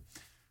can too.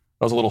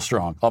 That was a little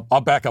strong.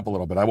 I'll back up a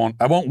little bit. I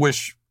won't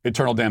wish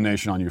eternal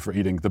damnation on you for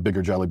eating the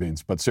bigger jelly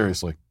beans, but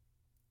seriously,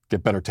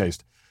 get better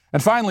taste.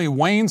 And finally,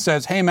 Wayne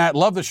says, hey, Matt,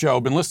 love the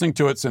show. Been listening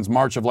to it since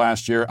March of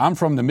last year. I'm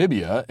from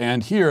Namibia,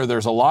 and here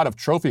there's a lot of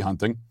trophy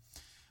hunting.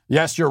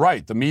 Yes, you're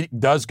right. The meat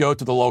does go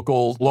to the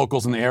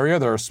locals in the area.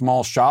 There are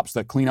small shops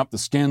that clean up the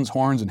skins,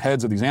 horns, and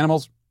heads of these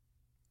animals,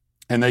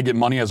 and they get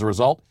money as a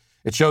result.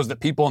 It shows that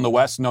people in the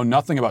West know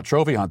nothing about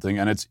trophy hunting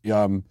and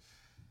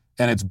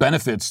its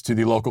benefits to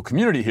the local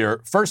community here.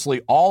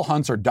 Firstly, all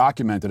hunts are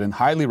documented and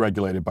highly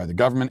regulated by the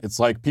government. It's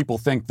like people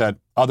think that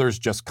others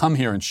just come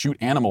here and shoot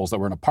animals that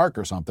were in a park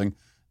or something.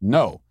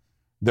 No,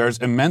 there's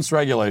immense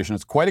regulation.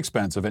 It's quite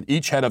expensive, and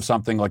each head of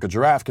something like a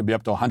giraffe could be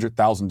up to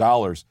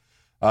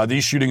 $100,000.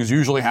 These shootings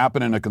usually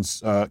happen in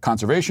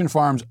conservation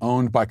farms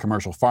owned by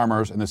commercial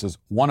farmers, and this is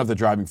one of the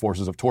driving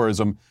forces of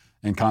tourism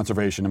and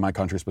conservation in my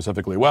country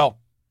specifically. Well,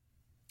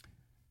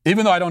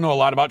 even though I don't know a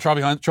lot about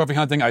trophy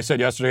hunting, I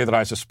said yesterday that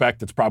I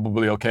suspect it's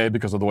probably okay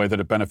because of the way that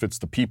it benefits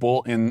the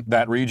people in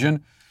that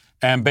region.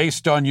 And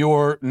based on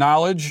your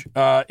knowledge in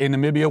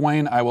Namibia,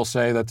 Wayne, I will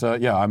say that,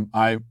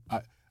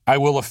 I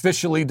will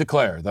officially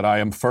declare that I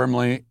am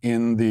firmly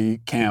in the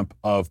camp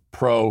of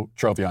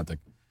pro-trophy hunting.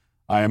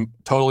 I am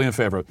totally in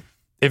favor of it.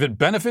 If it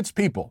benefits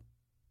people,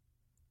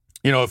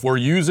 if we're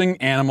using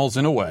animals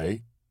in a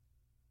way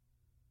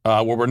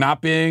where we're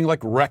not being like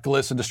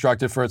reckless and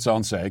destructive for its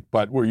own sake,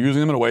 but we're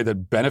using them in a way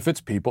that benefits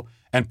people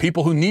and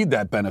people who need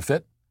that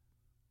benefit,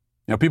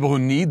 people who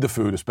need the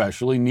food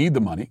especially, need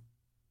the money.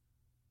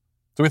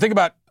 So we think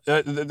about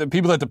the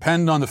people that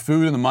depend on the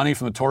food and the money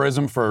from the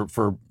tourism for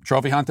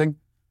trophy hunting.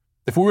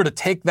 If we were to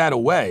take that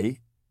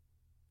away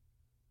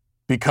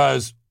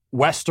because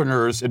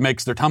Westerners, it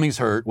makes their tummies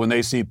hurt when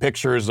they see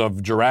pictures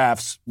of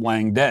giraffes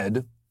laying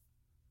dead,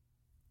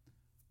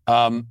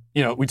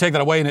 we take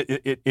that away and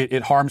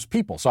it harms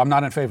people. So I'm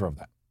not in favor of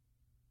that.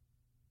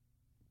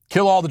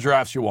 Kill all the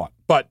giraffes you want,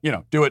 but,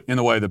 do it in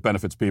a way that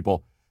benefits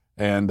people.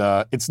 And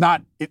I'm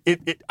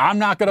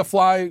not going to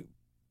fly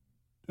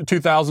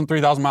 2,000,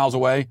 3,000 miles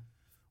away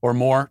or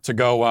more to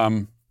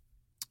go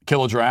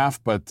kill a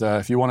giraffe. But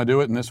if you want to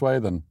do it in this way,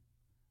 then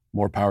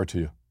More power to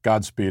you.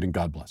 Godspeed and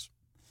God bless.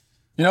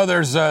 You know,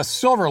 there's a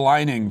silver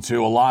lining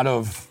to a lot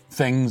of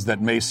things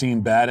that may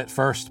seem bad at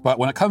first, but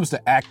when it comes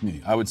to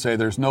acne, I would say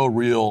there's no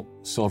real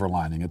silver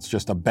lining. It's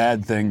just a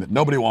bad thing that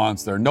nobody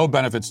wants. There are no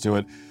benefits to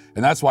it.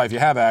 And that's why if you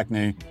have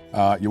acne,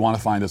 you want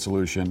to find a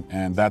solution,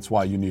 and that's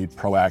why you need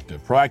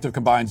Proactive. Proactive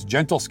combines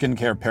gentle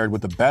skincare paired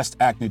with the best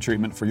acne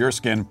treatment for your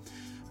skin.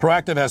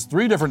 Proactive has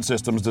 3 different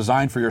systems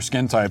designed for your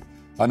skin type.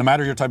 No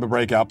matter your type of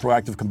breakout,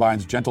 Proactive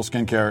combines gentle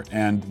skincare,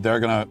 and they're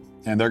gonna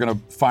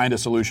find a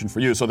solution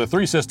for you. So the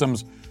 3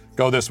 systems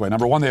go this way.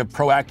 Number 1, they have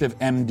Proactive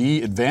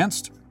MD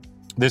Advanced.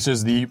 This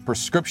is the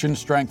prescription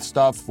strength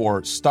stuff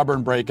for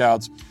stubborn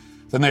breakouts.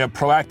 Then they have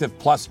Proactive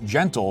Plus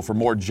Gentle for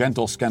more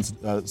gentle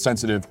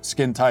sensitive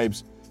skin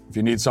types. If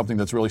you need something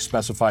that's really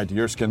specified to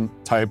your skin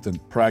type, then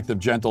Proactive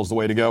Gentle is the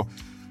way to go.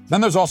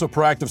 Then there's also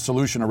Proactive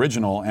Solution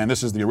Original, and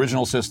this is the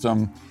original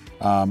system,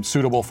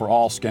 suitable for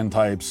all skin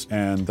types,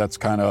 and that's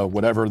kind of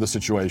whatever the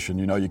situation.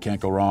 You know, you can't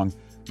go wrong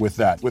with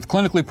that. With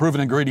clinically proven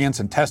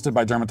ingredients and tested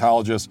by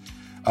dermatologists,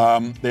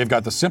 they've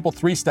got the simple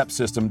 3-step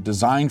system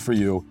designed for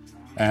you.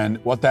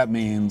 And what that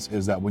means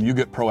is that when you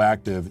get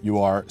Proactive, you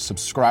are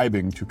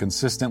subscribing to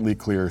consistently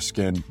clear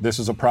skin. This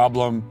is a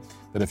problem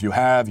that if you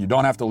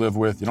don't have to live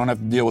with, you don't have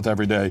to deal with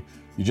every day.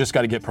 You just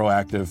got to get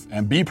Proactive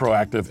and be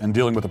proactive in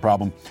dealing with the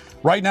problem.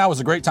 Right now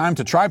is a great time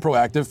to try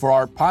Proactive. For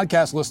our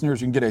podcast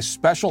listeners, you can get a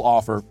special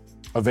offer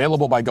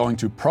available by going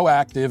to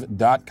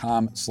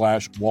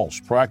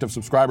proactive.com/Walsh. Proactive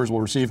subscribers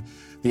will receive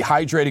the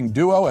Hydrating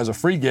Duo as a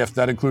free gift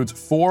that includes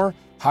 4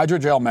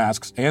 hydrogel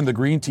masks and the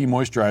green tea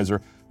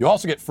moisturizer. You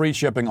also get free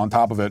shipping on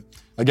top of it.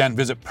 Again,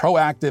 visit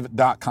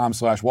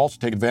proactive.com/Walsh to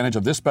take advantage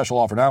of this special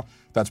offer now.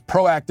 That's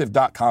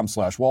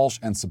proactive.com/Walsh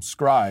and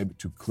subscribe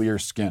to Clear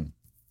Skin.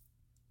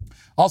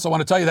 Also, I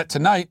want to tell you that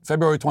tonight,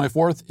 February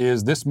 24th,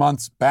 is this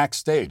month's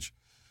Backstage.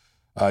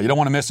 You don't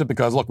want to miss it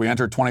because, look, we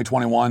entered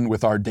 2021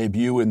 with our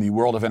debut in the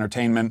world of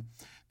entertainment,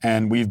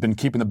 and we've been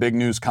keeping the big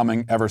news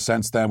coming ever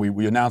since then.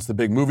 We announced the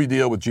big movie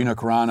deal with Gina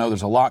Carano.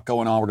 There's a lot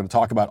going on. We're going to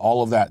talk about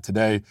all of that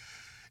today.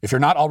 If you're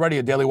not already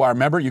a Daily Wire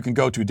member, you can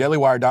go to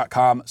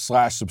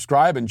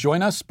dailywire.com/subscribe and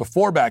join us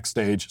before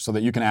Backstage so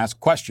that you can ask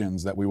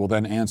questions that we will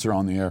then answer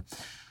on the air.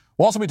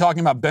 We'll also be talking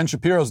about Ben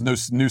Shapiro's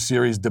new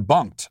series,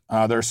 Debunked.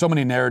 There are so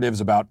many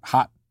narratives about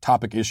hot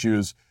topic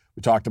issues.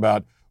 We talked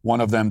about one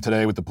of them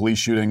today with the police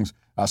shootings,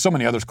 so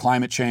many others,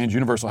 climate change,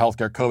 universal health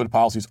care, COVID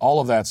policies, all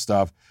of that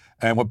stuff.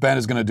 And what Ben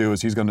is going to do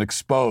is he's going to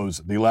expose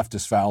the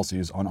leftist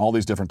fallacies on all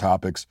these different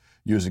topics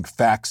using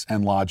facts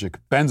and logic.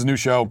 Ben's new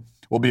show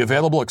will be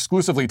available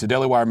exclusively to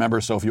Daily Wire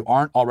members, so if you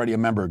aren't already a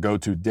member, go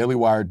to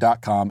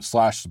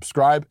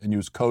dailywire.com/subscribe and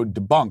use code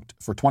DEBUNKED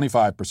for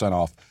 25%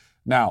 off.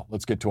 Now,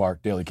 let's get to our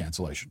daily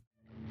cancellation.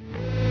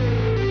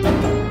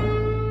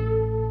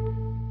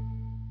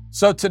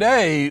 So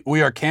today,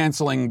 we are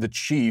canceling the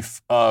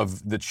chief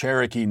of the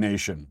Cherokee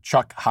Nation,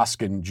 Chuck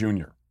Hoskin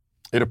Jr.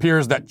 It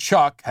appears that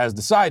Chuck has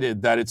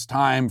decided that it's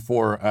time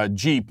for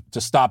Jeep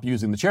to stop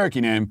using the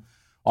Cherokee name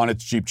on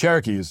its Jeep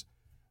Cherokees,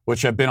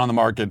 which have been on the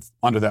market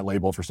under that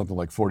label for something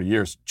like 40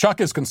 years.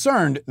 Chuck is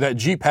concerned that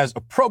Jeep has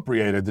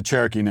appropriated the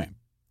Cherokee name.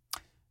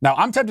 Now,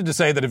 I'm tempted to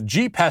say that if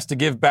Jeep has to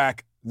give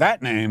back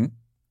that name,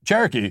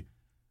 Cherokee,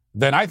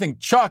 then I think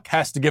Chuck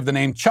has to give the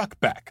name Chuck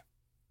back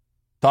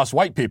to us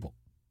white people.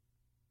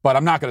 But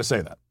I'm not going to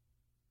say that.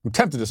 I'm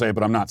tempted to say it,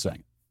 but I'm not saying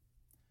it.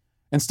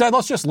 Instead,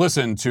 let's just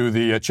listen to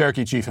the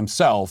Cherokee chief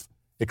himself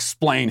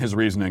explain his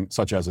reasoning,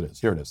 such as it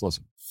is. Here it is.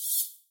 Listen.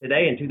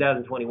 Today in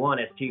 2021,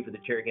 as chief of the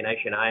Cherokee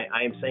Nation, I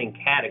am saying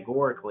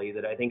categorically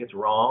that I think it's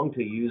wrong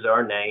to use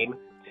our name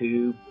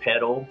to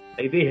peddle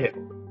a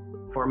vehicle.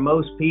 For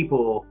most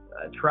people,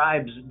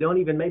 tribes don't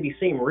even maybe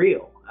seem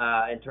real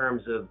in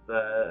terms of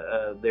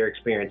their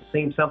experience. It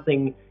seems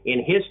something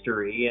in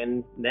history,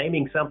 and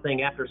naming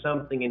something after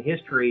something in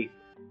history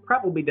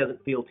probably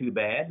doesn't feel too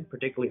bad,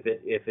 particularly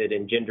if it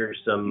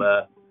engenders some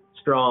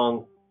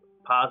strong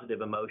positive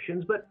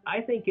emotions. But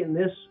I think in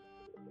this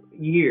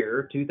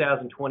year,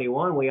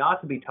 2021, we ought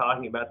to be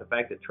talking about the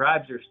fact that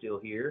tribes are still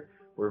here.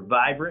 We're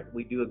vibrant.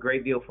 We do a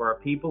great deal for our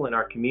people and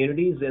our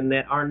communities, and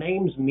that our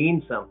names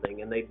mean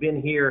something. And they've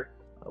been here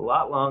a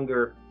lot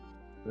longer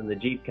than the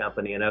Jeep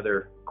Company and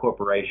other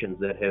corporations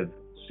that have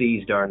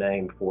seized our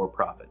name for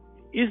profit.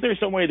 Is there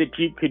some way that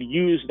Jeep could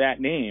use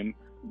that name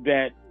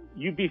that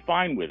you'd be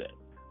fine with it?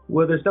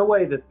 Well, there's no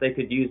way that they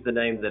could use the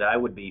name that I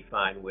would be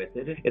fine with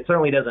it. It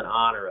certainly doesn't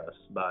honor us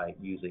by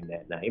using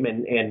that name,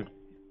 and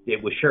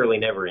it was surely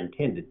never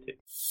intended to.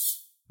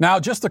 Now,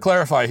 just to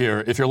clarify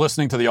here, if you're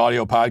listening to the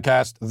audio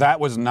podcast, that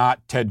was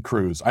not Ted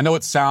Cruz. I know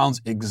it sounds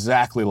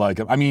exactly like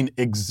him. I mean,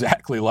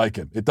 exactly like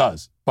him. It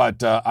does.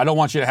 But I don't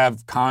want you to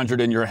have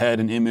conjured in your head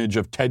an image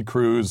of Ted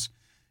Cruz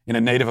in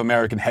a Native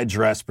American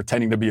headdress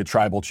pretending to be a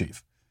tribal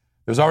chief.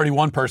 There's already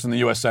one person in the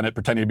U.S. Senate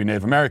pretending to be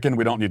Native American.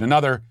 We don't need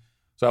another.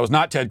 So that was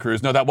not Ted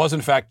Cruz. No, that was, in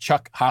fact,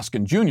 Chuck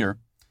Hoskin Jr.,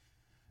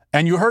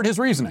 and you heard his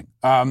reasoning.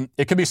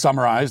 It can be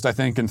summarized, I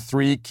think, in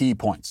 3 key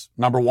points.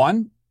 Number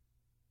 1,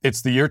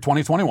 it's the year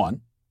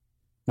 2021.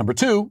 Number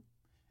 2,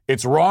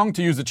 it's wrong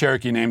to use the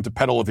Cherokee name to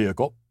peddle a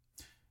vehicle.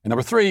 And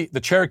number 3,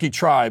 the Cherokee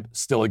tribe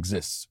still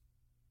exists.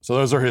 So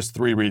those are his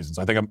 3 reasons.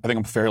 I think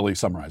I'm fairly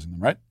summarizing them,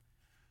 right?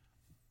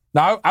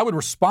 Now, I would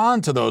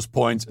respond to those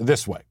points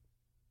this way.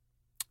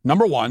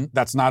 Number 1,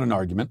 that's not an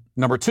argument.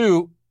 Number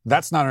 2,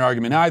 that's not an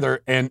argument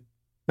either. And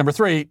number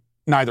 3,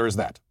 neither is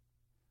that.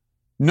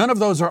 None of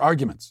those are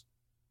arguments.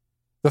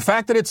 The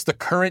fact that it's the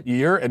current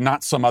year and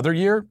not some other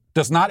year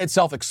does not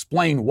itself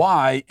explain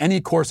why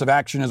any course of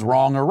action is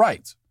wrong or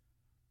right.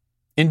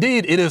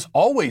 Indeed, it is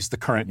always the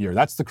current year.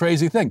 That's the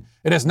crazy thing.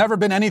 It has never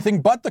been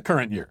anything but the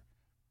current year.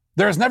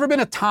 There has never been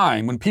a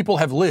time when people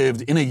have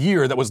lived in a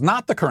year that was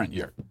not the current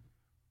year.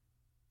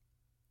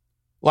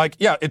 Like,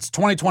 yeah, it's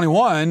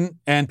 2021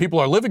 and people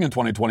are living in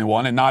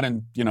 2021 and not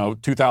in,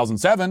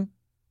 2007.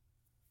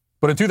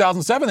 But in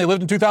 2007, they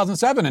lived in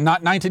 2007 and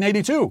not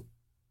 1982.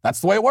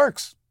 That's the way it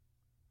works.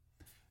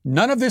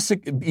 None of this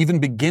even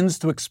begins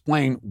to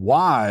explain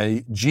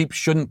why Jeep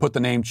shouldn't put the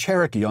name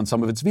Cherokee on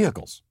some of its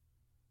vehicles.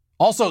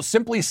 Also,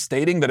 simply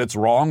stating that it's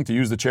wrong to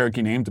use the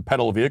Cherokee name to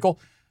peddle a vehicle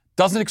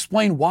doesn't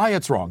explain why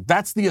it's wrong.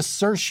 That's the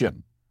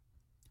assertion.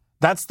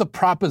 That's the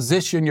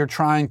proposition you're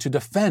trying to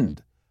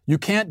defend. You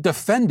can't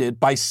defend it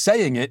by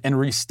saying it and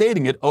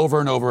restating it over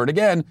and over and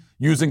again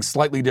using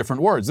slightly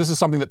different words. This is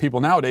something that people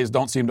nowadays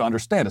don't seem to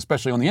understand,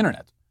 especially on the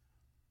internet.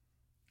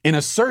 An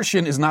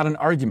assertion is not an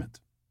argument.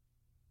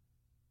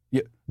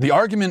 The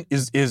argument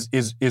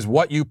is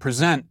what you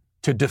present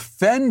to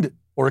defend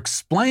or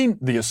explain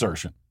the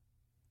assertion.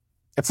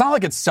 It's not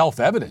like it's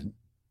self-evident.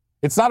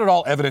 It's not at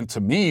all evident to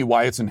me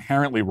why it's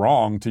inherently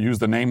wrong to use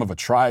the name of a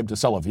tribe to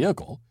sell a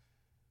vehicle.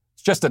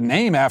 It's just a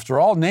name after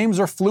all. Names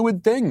are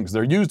fluid things.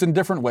 They're used in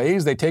different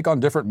ways. They take on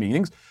different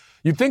meanings.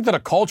 You'd think that a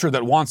culture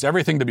that wants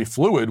everything to be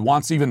fluid,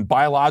 wants even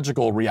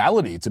biological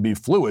reality to be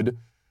fluid,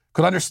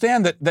 could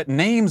understand that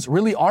names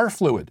really are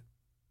fluid.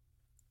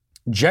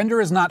 Gender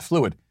is not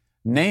fluid.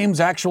 Names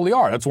actually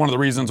are. That's one of the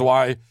reasons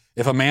why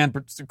if a man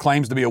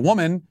claims to be a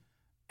woman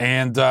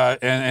and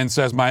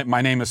says,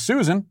 my name is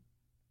Susan,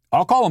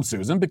 I'll call him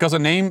Susan because a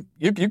name,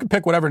 you can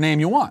pick whatever name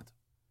you want.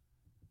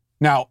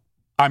 Now,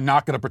 I'm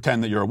not going to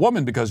pretend that you're a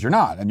woman because you're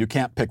not, and you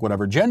can't pick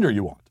whatever gender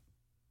you want.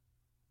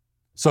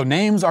 So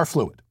names are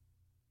fluid.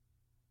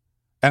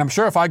 And I'm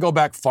sure if I go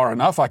back far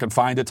enough, I can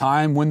find a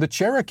time when the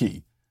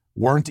Cherokee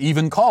weren't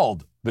even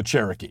called the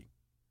Cherokee.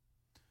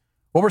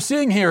 What we're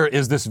seeing here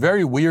is this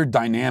very weird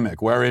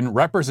dynamic wherein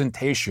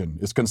representation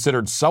is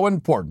considered so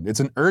important. It's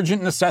an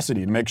urgent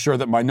necessity to make sure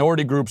that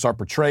minority groups are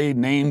portrayed,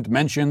 named,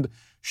 mentioned,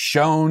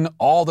 shown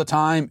all the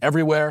time,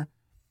 everywhere.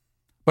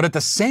 But at the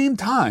same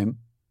time,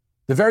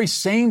 the very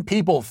same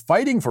people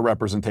fighting for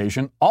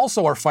representation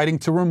also are fighting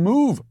to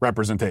remove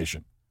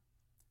representation.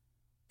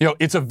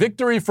 It's a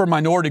victory for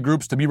minority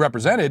groups to be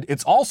represented.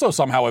 It's also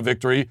somehow a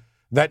victory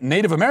that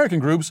Native American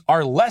groups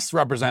are less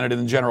represented in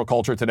the general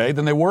culture today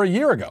than they were a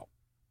year ago.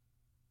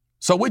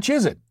 So which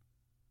is it?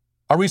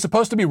 Are we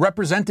supposed to be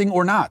representing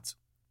or not?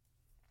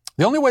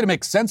 The only way to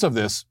make sense of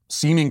this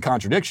seeming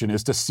contradiction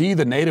is to see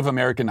the Native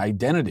American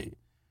identity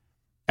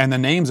and the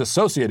names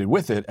associated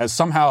with it as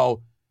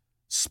somehow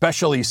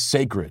specially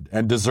sacred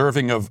and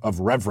deserving of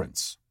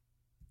reverence.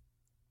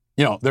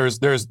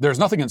 There's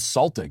nothing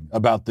insulting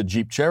about the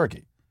Jeep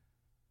Cherokee.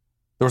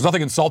 There was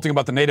nothing insulting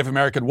about the Native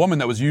American woman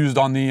that was used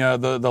on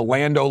the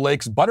Land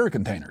O'Lakes butter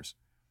containers.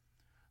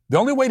 The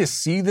only way to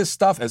see this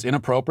stuff as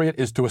inappropriate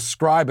is to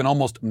ascribe an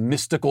almost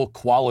mystical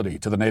quality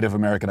to the Native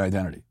American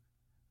identity.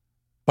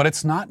 But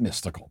it's not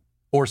mystical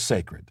or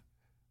sacred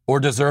or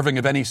deserving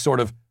of any sort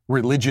of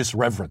religious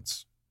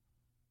reverence.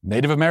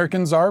 Native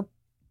Americans are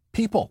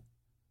people.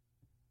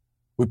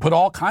 We put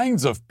all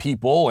kinds of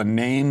people and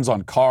names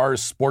on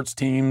cars, sports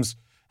teams,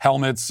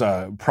 helmets,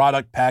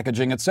 product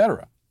packaging,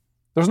 etc.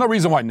 There's no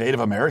reason why Native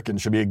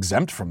Americans should be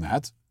exempt from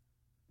that.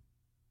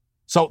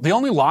 So the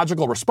only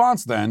logical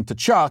response then to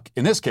Chuck,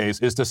 in this case,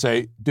 is to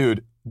say,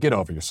 dude, get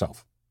over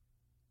yourself.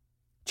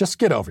 Just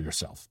get over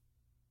yourself.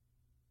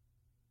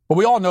 But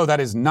we all know that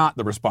is not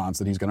the response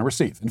that he's going to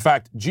receive. In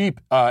fact,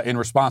 Jeep, in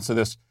response to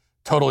this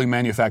totally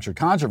manufactured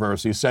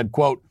controversy, said,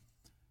 quote,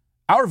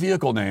 "Our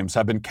vehicle names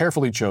have been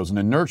carefully chosen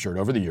and nurtured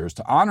over the years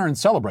to honor and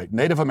celebrate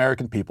Native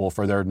American people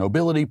for their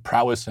nobility,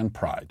 prowess, and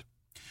pride.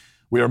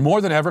 We are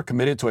more than ever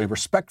committed to a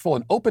respectful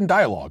and open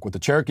dialogue with the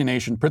Cherokee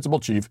Nation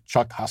Principal Chief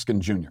Chuck Hoskin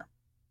Jr."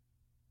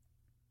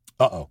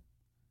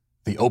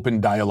 The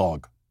open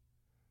dialogue.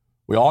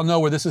 We all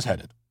know where this is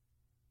headed.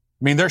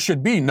 I mean, there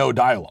should be no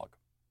dialogue.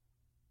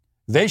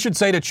 They should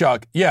say to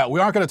Chuck, yeah, we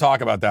aren't going to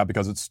talk about that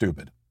because it's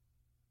stupid.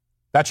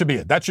 That should be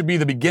it. That should be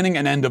the beginning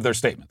and end of their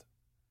statement.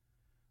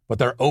 But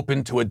they're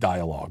open to a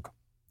dialogue,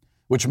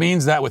 which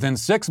means that within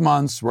 6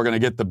 months, we're going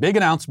to get the big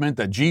announcement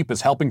that Jeep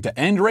is helping to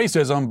end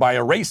racism by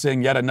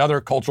erasing yet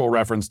another cultural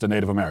reference to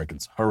Native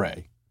Americans.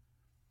 Hooray.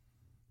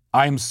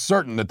 I am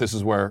certain that this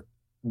is where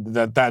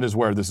that is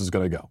where this is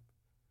going to go.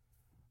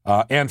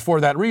 And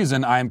for that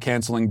reason, I am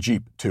canceling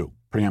Jeep too,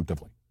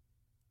 preemptively.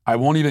 I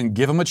won't even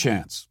give them a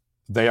chance.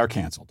 They are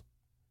canceled.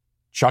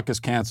 Chuck is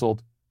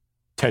canceled.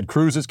 Ted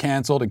Cruz is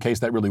canceled, in case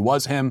that really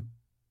was him.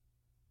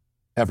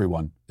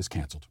 Everyone is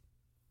canceled.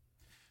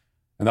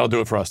 And that'll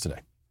do it for us today.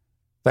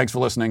 Thanks for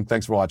listening.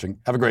 Thanks for watching.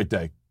 Have a great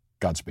day.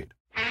 Godspeed.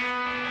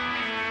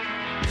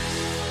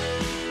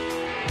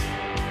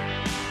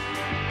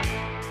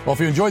 Well, if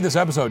you enjoyed this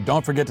episode,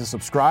 don't forget to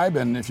subscribe.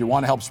 And if you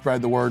want to help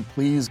spread the word,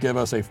 please give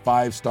us a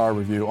 5-star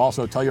review.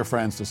 Also, tell your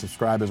friends to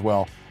subscribe as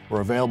well. We're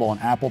available on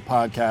Apple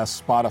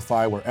Podcasts,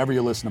 Spotify, wherever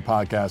you listen to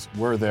podcasts.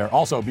 We're there.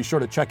 Also, be sure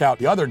to check out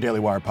the other Daily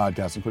Wire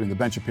podcasts, including The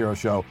Ben Shapiro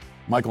Show,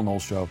 Michael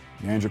Knowles Show,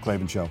 The Andrew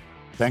Klavan Show.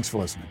 Thanks for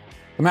listening.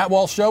 The Matt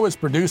Walsh Show is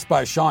produced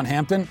by Sean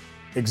Hampton,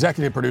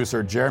 executive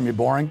producer Jeremy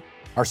Boring.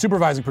 Our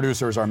supervising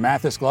producers are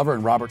Mathis Glover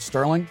and Robert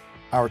Sterling.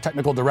 Our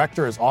technical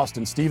director is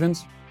Austin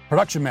Stevens.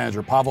 Production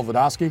manager Pavel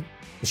Vodosky.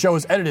 The show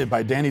is edited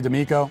by Danny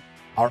D'Amico.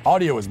 Our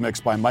audio is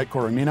mixed by Mike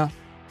Coromina.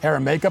 Hair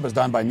and makeup is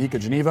done by Nika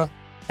Geneva.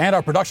 And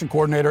our production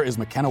coordinator is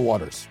McKenna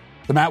Waters.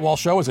 The Matt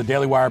Walsh Show is a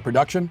Daily Wire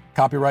production.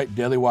 Copyright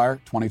Daily Wire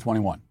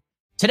 2021.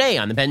 Today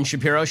on The Ben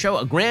Shapiro Show,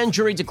 a grand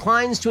jury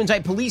declines to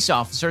indict police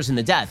officers in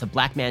the death of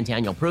black man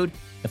Daniel Prude.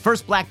 The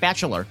first black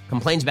bachelor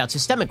complains about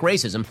systemic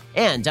racism,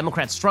 and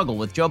Democrats struggle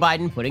with Joe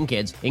Biden putting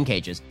kids in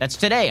cages. That's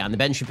today on The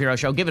Ben Shapiro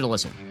Show. Give it a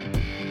listen.